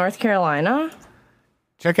park in North Carolina?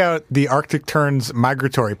 Check out the Arctic tern's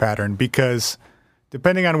migratory pattern, because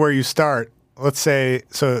depending on where you start, let's say,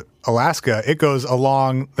 so Alaska, it goes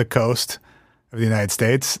along the coast of the United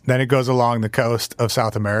States, then it goes along the coast of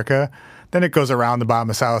South America, then it goes around the bottom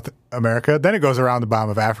of South America, then it goes around the bottom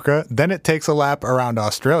of Africa, then it takes a lap around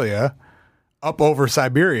Australia, up over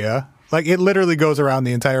Siberia. Like, it literally goes around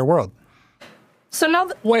the entire world. So now,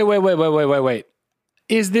 Wait.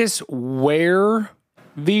 Is this where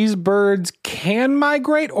these birds can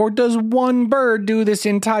migrate, or does one bird do this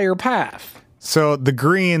entire path? So the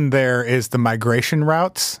green there is the migration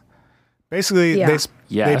routes. Basically, Yeah. they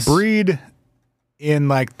Yes. breed in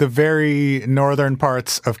like the very northern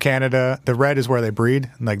parts of Canada. The red is where they breed,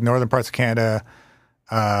 in like northern parts of Canada,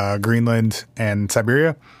 Greenland, and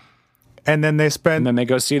Siberia. And then they spend And then they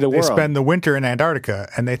go see the they world. spend the winter in Antarctica,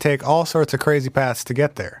 and they take all sorts of crazy paths to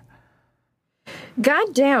get there.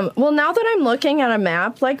 God damn. Well, now that I'm looking at a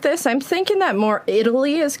map like this, I'm thinking that more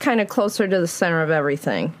Italy is kind of closer to the center of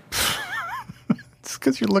everything. It's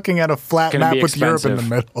because you're looking at a flat Gonna map be with Europe in the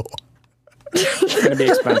expensive. middle. It's going to be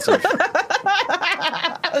expensive.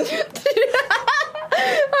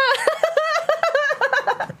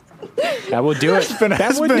 That would do it. It's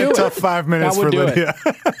That would been do a it. tough 5 minutes That would for do it. Lydia.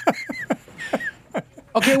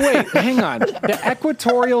 Okay, wait, hang on. The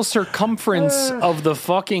equatorial circumference of the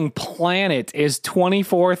fucking planet is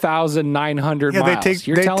 24,900 Yeah, they miles. take-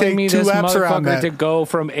 You're they telling take me 2 this laps around motherfucker that. to go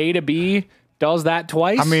from A to B does that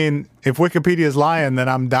twice? I mean, if Wikipedia is lying, then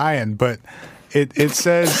I'm dying. But it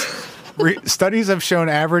says studies have shown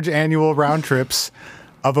average annual round trips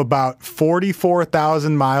of about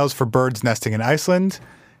 44,000 miles for birds nesting in Iceland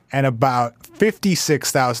and about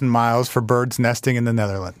 56,000 miles for birds nesting in the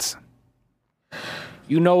Netherlands.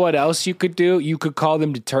 you know what else you could do? You could call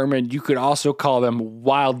them determined. You could also call them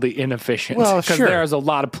wildly inefficient. Well, Because sure. there's a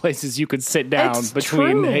lot of places you could sit down It's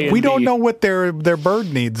between true. A and We B. don't know what their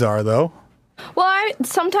bird needs are, though. Well,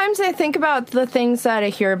 sometimes I think about the things that I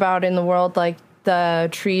hear about in the world, like the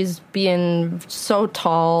trees being so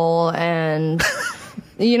tall and,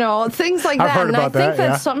 you know, things like I've that. heard And about I think that,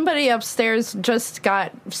 yeah. somebody upstairs just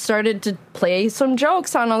started to play some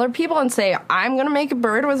jokes on other people and say, I'm going to make a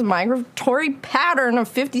bird with a migratory pattern of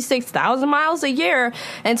 56,000 miles a year,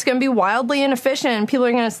 and it's going to be wildly inefficient, and people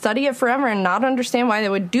are going to study it forever and not understand why they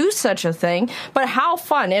would do such a thing. But how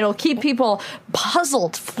fun. It'll keep people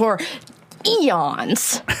puzzled for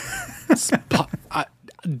eons.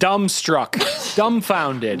 Dumbstruck.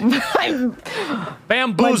 Dumbfounded. My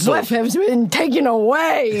Bamboozled. breath has been taken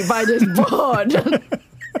away by this bird.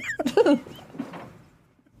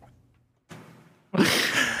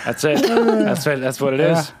 That's it. That's what it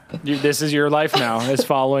is. This is your life now, is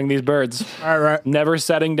following these birds. All right, Never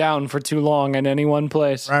setting down for too long in any one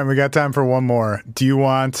place. Ryan, we got time for one more. Do you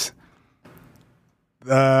want...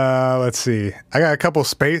 let's see. I got a couple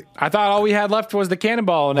space... I thought all we had left was the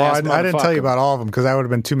cannonball. And Well, I didn't tell you about all of them because that would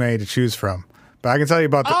have been too many to choose from. But I can tell you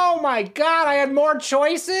about the... Oh my God, I had more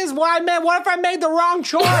choices? What if I made the wrong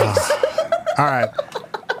choice? All right.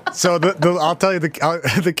 So I'll tell you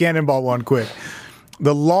the cannonball one quick.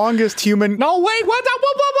 The longest human. No, wait, what?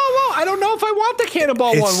 Whoa. I don't know if I want the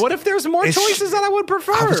cannonball one. What if there's more choices that I would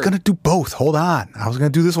prefer? I was going to do both. Hold on. I was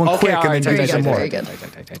going to do this one quick and then do some more. Very good.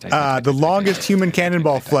 The longest human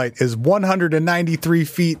cannonball flight is 193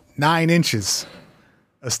 feet 9 inches,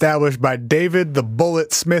 established by David the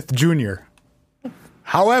Bullet Smith Jr.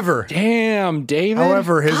 However, damn, David.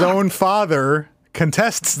 His own father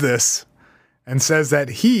contests this and says that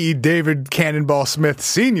he, David Cannonball Smith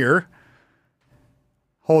Sr.,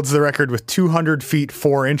 holds the record with 200 feet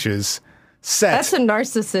 4 inches. That's a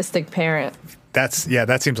narcissistic parent. That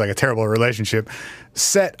seems like a terrible relationship.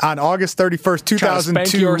 Set on August 31st, 2002.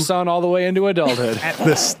 Spank your son all the way into adulthood. At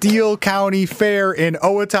the Steele County Fair in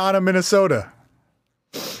Owatonna, Minnesota.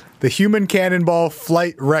 The human cannonball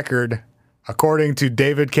flight record, according to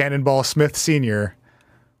David Cannonball Smith Sr.,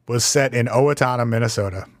 was set in Owatonna,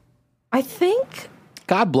 Minnesota. I think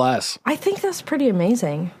that's pretty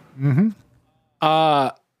amazing. Mm-hmm.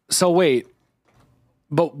 So wait,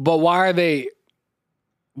 but why are they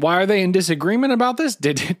in disagreement about this?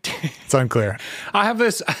 It's unclear.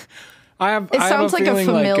 It sounds like a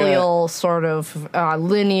familial sort of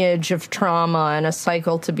lineage of trauma and a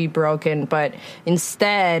cycle to be broken, but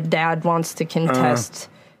instead Dad wants to contest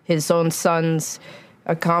his own son's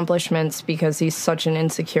accomplishments because he's such an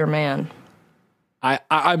insecure man.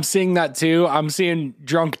 I'm seeing that too. I'm seeing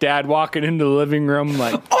drunk Dad walking into the living room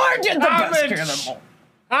like, I did the best cannonball.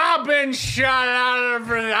 I've been shot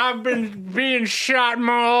I've been being shot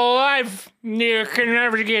my whole life. You can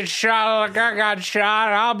never get shot like I got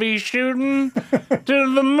shot. I'll be shooting to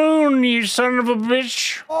the moon, you son of a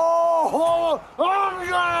bitch. Oh, I'm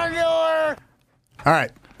gonna do it. All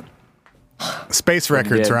right. Space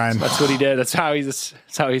records, Ryan. That's what he did. That's what he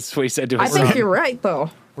said to his I think son. you're right, though.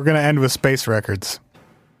 We're going to end with space records.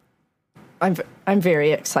 I'm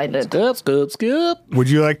very excited. Skip. Would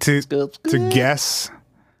you like to guess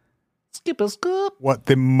what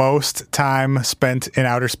the most time spent in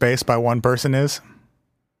outer space by one person is?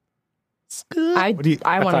 I want to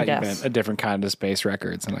guess. You meant a different kind of space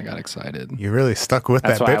records, and I got excited. You really stuck with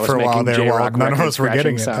That's that why I bit was for a while making there while J-Rock none of record us were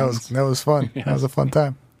getting it. scratching That was fun. Yeah. That was a fun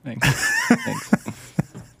time. Thanks.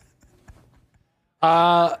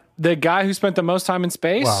 The guy who spent the most time in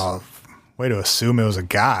space? Well, way to assume it was a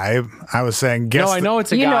guy. I was saying guess. No, I know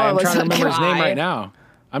it's a guy. I'm trying to remember his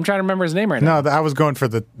name right now. No, I was going for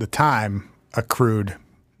the time accrued,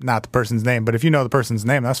 not the person's name. But if you know the person's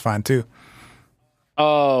name, that's fine too.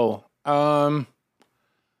 Oh, I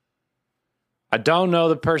don't know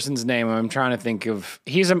the person's name. I'm trying to think of.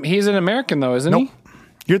 He's an American though, isn't he?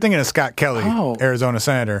 You're thinking of Scott Kelly, Arizona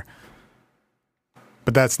senator.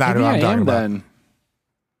 But that's not who I'm talking about. Then.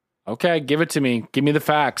 Okay, give it to me. Give me the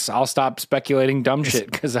facts. I'll stop speculating dumb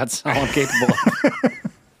shit because that's all I'm capable of.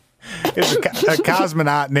 It's a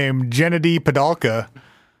cosmonaut named Gennady Padalka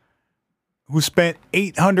who spent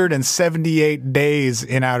 878 days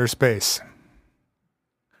in outer space.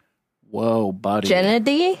 Whoa, buddy.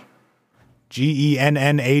 Gennady?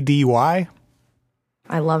 Gennady.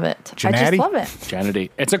 I love it. Gennady? I just love it.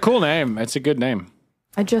 Gennady. It's a cool name. It's a good name.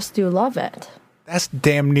 I just do love it. That's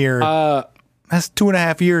damn near. That's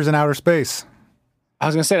 2.5 years in outer space. I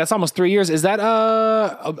was gonna say that's almost 3 years. Is that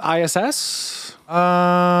ISS?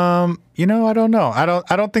 I don't know. I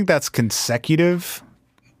don't think that's consecutive.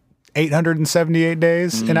 878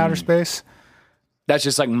 days in outer space. That's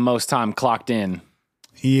just like most time clocked in.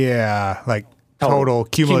 Yeah, like total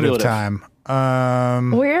cumulative time.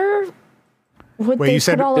 Where would they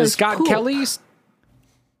put all his Scott poop? Kelly's?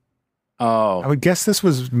 Oh, I would guess this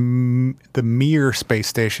was the Mir space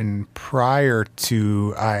station prior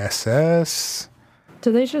to ISS.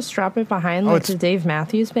 Do they just drop it behind like the Dave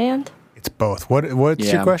Matthews Band? It's both.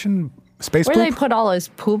 What's your question? Space Where poop? they put all his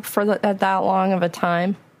poop for that long of a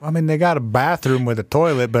time? I mean, they got a bathroom with a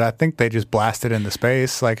toilet, but I think they just blasted into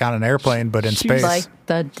space, like on an airplane, but in space. Like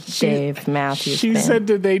the Dave Matthews She Band. said,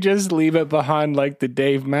 did they just leave it behind like the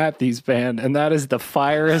Dave Matthews Band? And that is the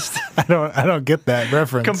firest. I don't get that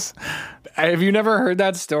reference. Have you never heard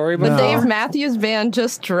that story? The Dave Matthews Band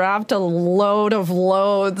just dropped a load of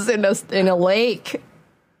loads in a lake.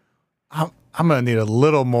 I'm going to need a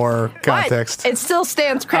little more context. What? It still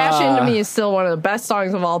stands. Crash Into Me is still one of the best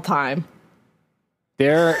songs of all time.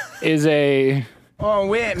 There is a man,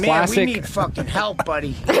 we need fucking help,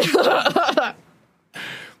 buddy.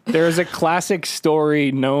 There is a classic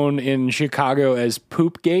story known in Chicago as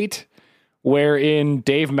Poopgate, wherein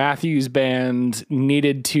Dave Matthews Band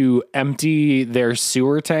needed to empty their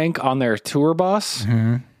sewer tank on their tour bus.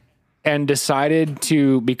 Mm-hmm. and decided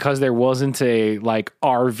to, because there wasn't a like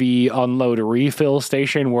RV unload refill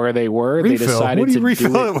station where they were, they decided what do you to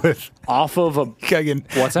refill do it with? off of a You gotta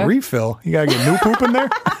get What's that? refill. You gotta get new poop in there.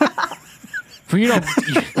 you know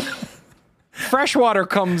fresh water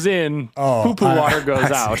comes in, poo-poo water goes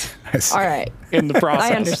out I see. All right. in the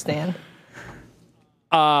process. I understand.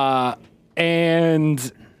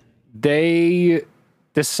 And they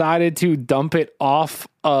decided to dump it off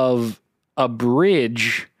of a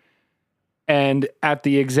bridge, and at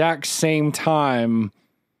the exact same time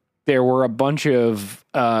there were a bunch of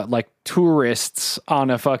like tourists on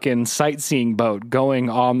a fucking sightseeing boat going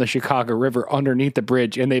on the Chicago River underneath the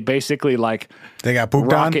bridge, and they basically like They got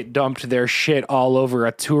pooped on. rocket dumped their shit all over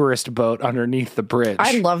a tourist boat underneath the bridge.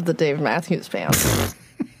 I love the Dave Matthews Band.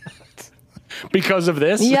 Because of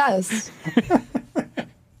this? Yes.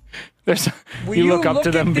 There's, Will you you look up look to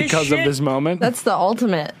at them this because of shit? this moment. That's the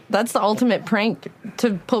ultimate. That's the ultimate prank,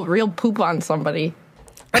 to put real poop on somebody.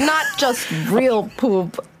 But not just real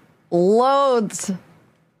poop. Loads.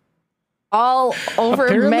 All over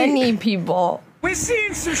Apparently- many people. We're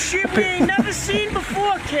seeing some shit we ain't never seen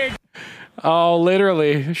before, kid. Oh,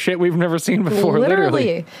 literally. Shit we've never seen before.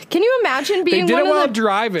 Literally. Can you imagine being did one it of while the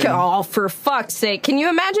driving. Oh, for fuck's sake. Can you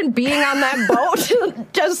imagine being on that boat?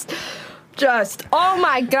 just oh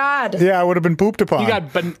my god. Yeah, I would have been pooped upon. You got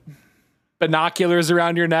binoculars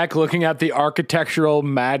around your neck looking at the architectural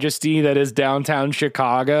majesty that is downtown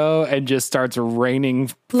Chicago, and just starts raining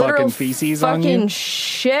Literal fucking feces on fucking you.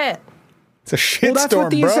 shit. it's a shitstorm, Well, that's what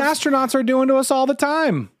these bro. astronauts are doing to us all the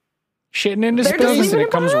time. Shitting into They're just space leaving and it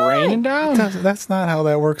it comes behind. raining down. That's not how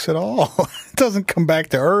that works at all. It doesn't come back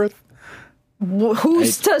to Earth.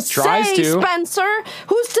 Who's It to tries say, to. Spencer?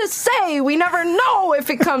 Who's to say? We never know if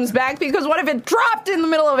it comes back, because what if it dropped in the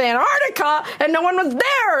middle of Antarctica and no one was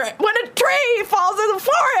there? When a tree falls in the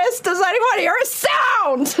forest, does anyone hear a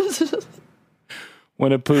sound?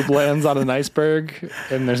 When a poop lands on an iceberg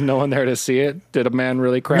and there's no one there to see it, did a man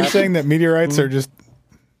really crap? You're saying that meteorites are just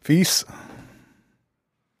feces?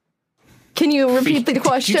 Can you repeat the Did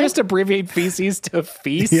question? you just abbreviate feces to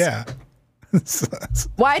feces? Yeah.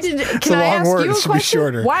 Why did? It's Can a I long ask word. you It a should be question?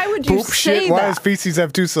 shorter. Why would you Poop say shit? Why that? does feces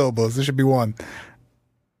have two syllables? There should be one.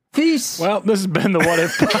 Feces. Well, this has been the What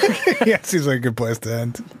If podcast. Yeah, it seems like a good place to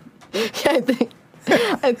end. I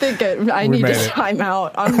think I need made to it. time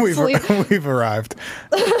out. Honestly, We've arrived.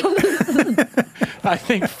 I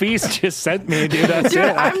think Feast just sent me, dude. That's dude,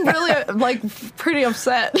 it. I'm really like pretty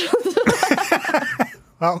upset.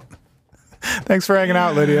 Well, thanks for hanging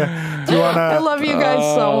out, Lydia. Do you I wanna? love you guys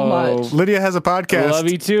so much. Lydia has a I podcast. love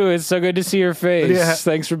you too. It's so good to see your face. Lydia,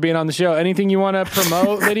 Thanks for being on the show. Anything you want to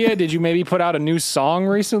promote, Lydia? Did you maybe put out a new song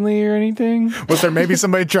recently or anything? Was there maybe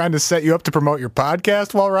somebody trying to set you up to promote your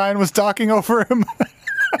podcast while Ryan was talking over him?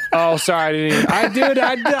 Oh, sorry.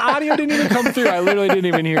 The audio didn't even come through. I literally didn't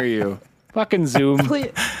even hear you. Fucking Zoom.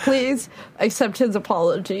 Please accept his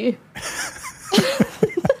apology.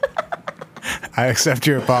 I accept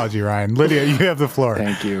your apology, Ryan. Lydia, you have the floor.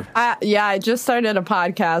 Thank you. I just started a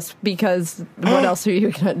podcast because what else are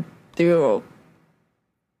you gonna do?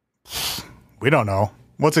 We don't know.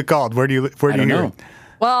 What's it called? Where do you I don't hear know. it?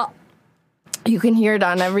 Well, you can hear it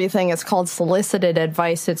on everything. It's called Solicited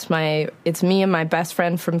Advice. It's me and my best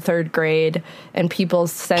friend from 3rd grade, and people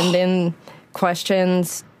send in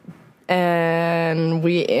questions and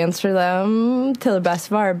we answer them to the best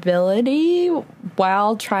of our ability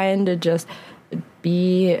while trying to just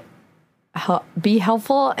be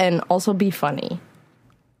helpful and also be funny.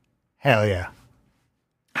 Hell yeah.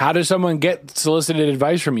 How does someone get solicited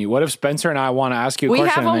advice from you? What if Spencer and I want to ask you a We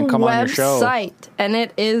question have a and then come on your show? website, and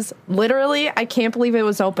it is literally, I can't believe it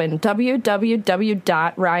was open,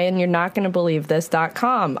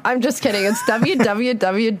 www.RyanYou'reNotGonnaBelieveThis.com. I'm just kidding. It's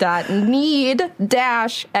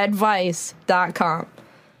www.need-advice.com.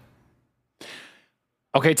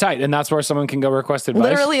 Okay, tight. And that's where someone can go request advice?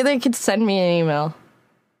 Literally, they could send me an email.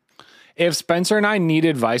 If Spencer and I need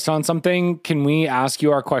advice on something, can we ask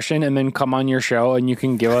you our question and then come on your show and you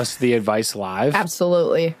can give us the advice live?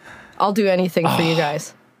 Absolutely. I'll do anything for you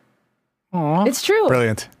guys. Aw. It's true.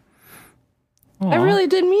 Brilliant. I really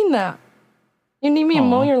did mean that. You need me to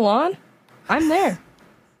mow your lawn? I'm there.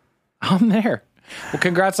 I'm there. Well,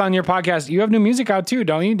 congrats on your podcast. You have new music out too,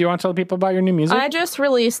 don't you? Do you want to tell people about your new music? I just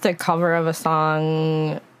released a cover of a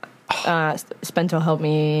song. Spento helped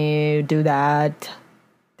me do that.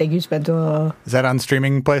 Thank you, Spento. Is that on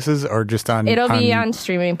streaming places or just on? It'll be on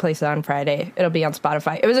streaming places on Friday. It'll be on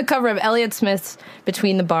Spotify. It was a cover of Elliott Smith's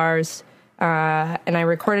Between the Bars, and I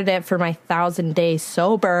recorded it for my 1,000 days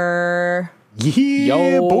sober.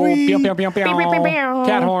 Yeah, Yo, boy. Pew, pew, pew, pew.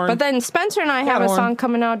 Cat horn. But then Spencer and I have a horn. song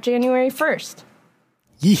coming out January 1st.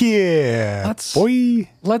 Yeah. Boy.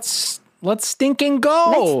 Let's stinking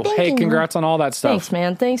go. Let's Hey, stinking- congrats on all that stuff. Thanks,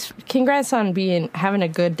 man. Thanks. Congrats on having a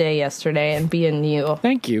good day yesterday and being you.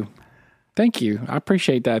 Thank you. I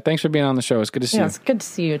appreciate that. Thanks for being on the show. It's good to see Yeah, you. it's good to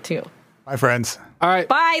see you too. My friends. All right.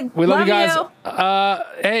 Bye. We love you guys. you.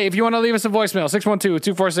 Hey, if you want to leave us a voicemail,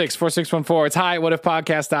 612-246-4614. It's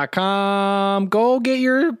hi@whatifpodcast.com. Go get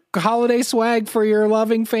your holiday swag for your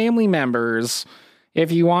loving family members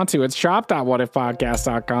if you want to. It's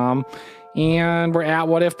shop.whatifpodcast.com. And we're at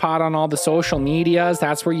What If Pod on all the social medias.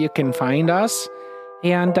 That's where you can find us.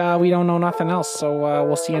 And we don't know nothing else. So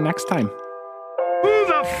we'll see you next time. Who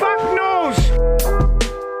the fuck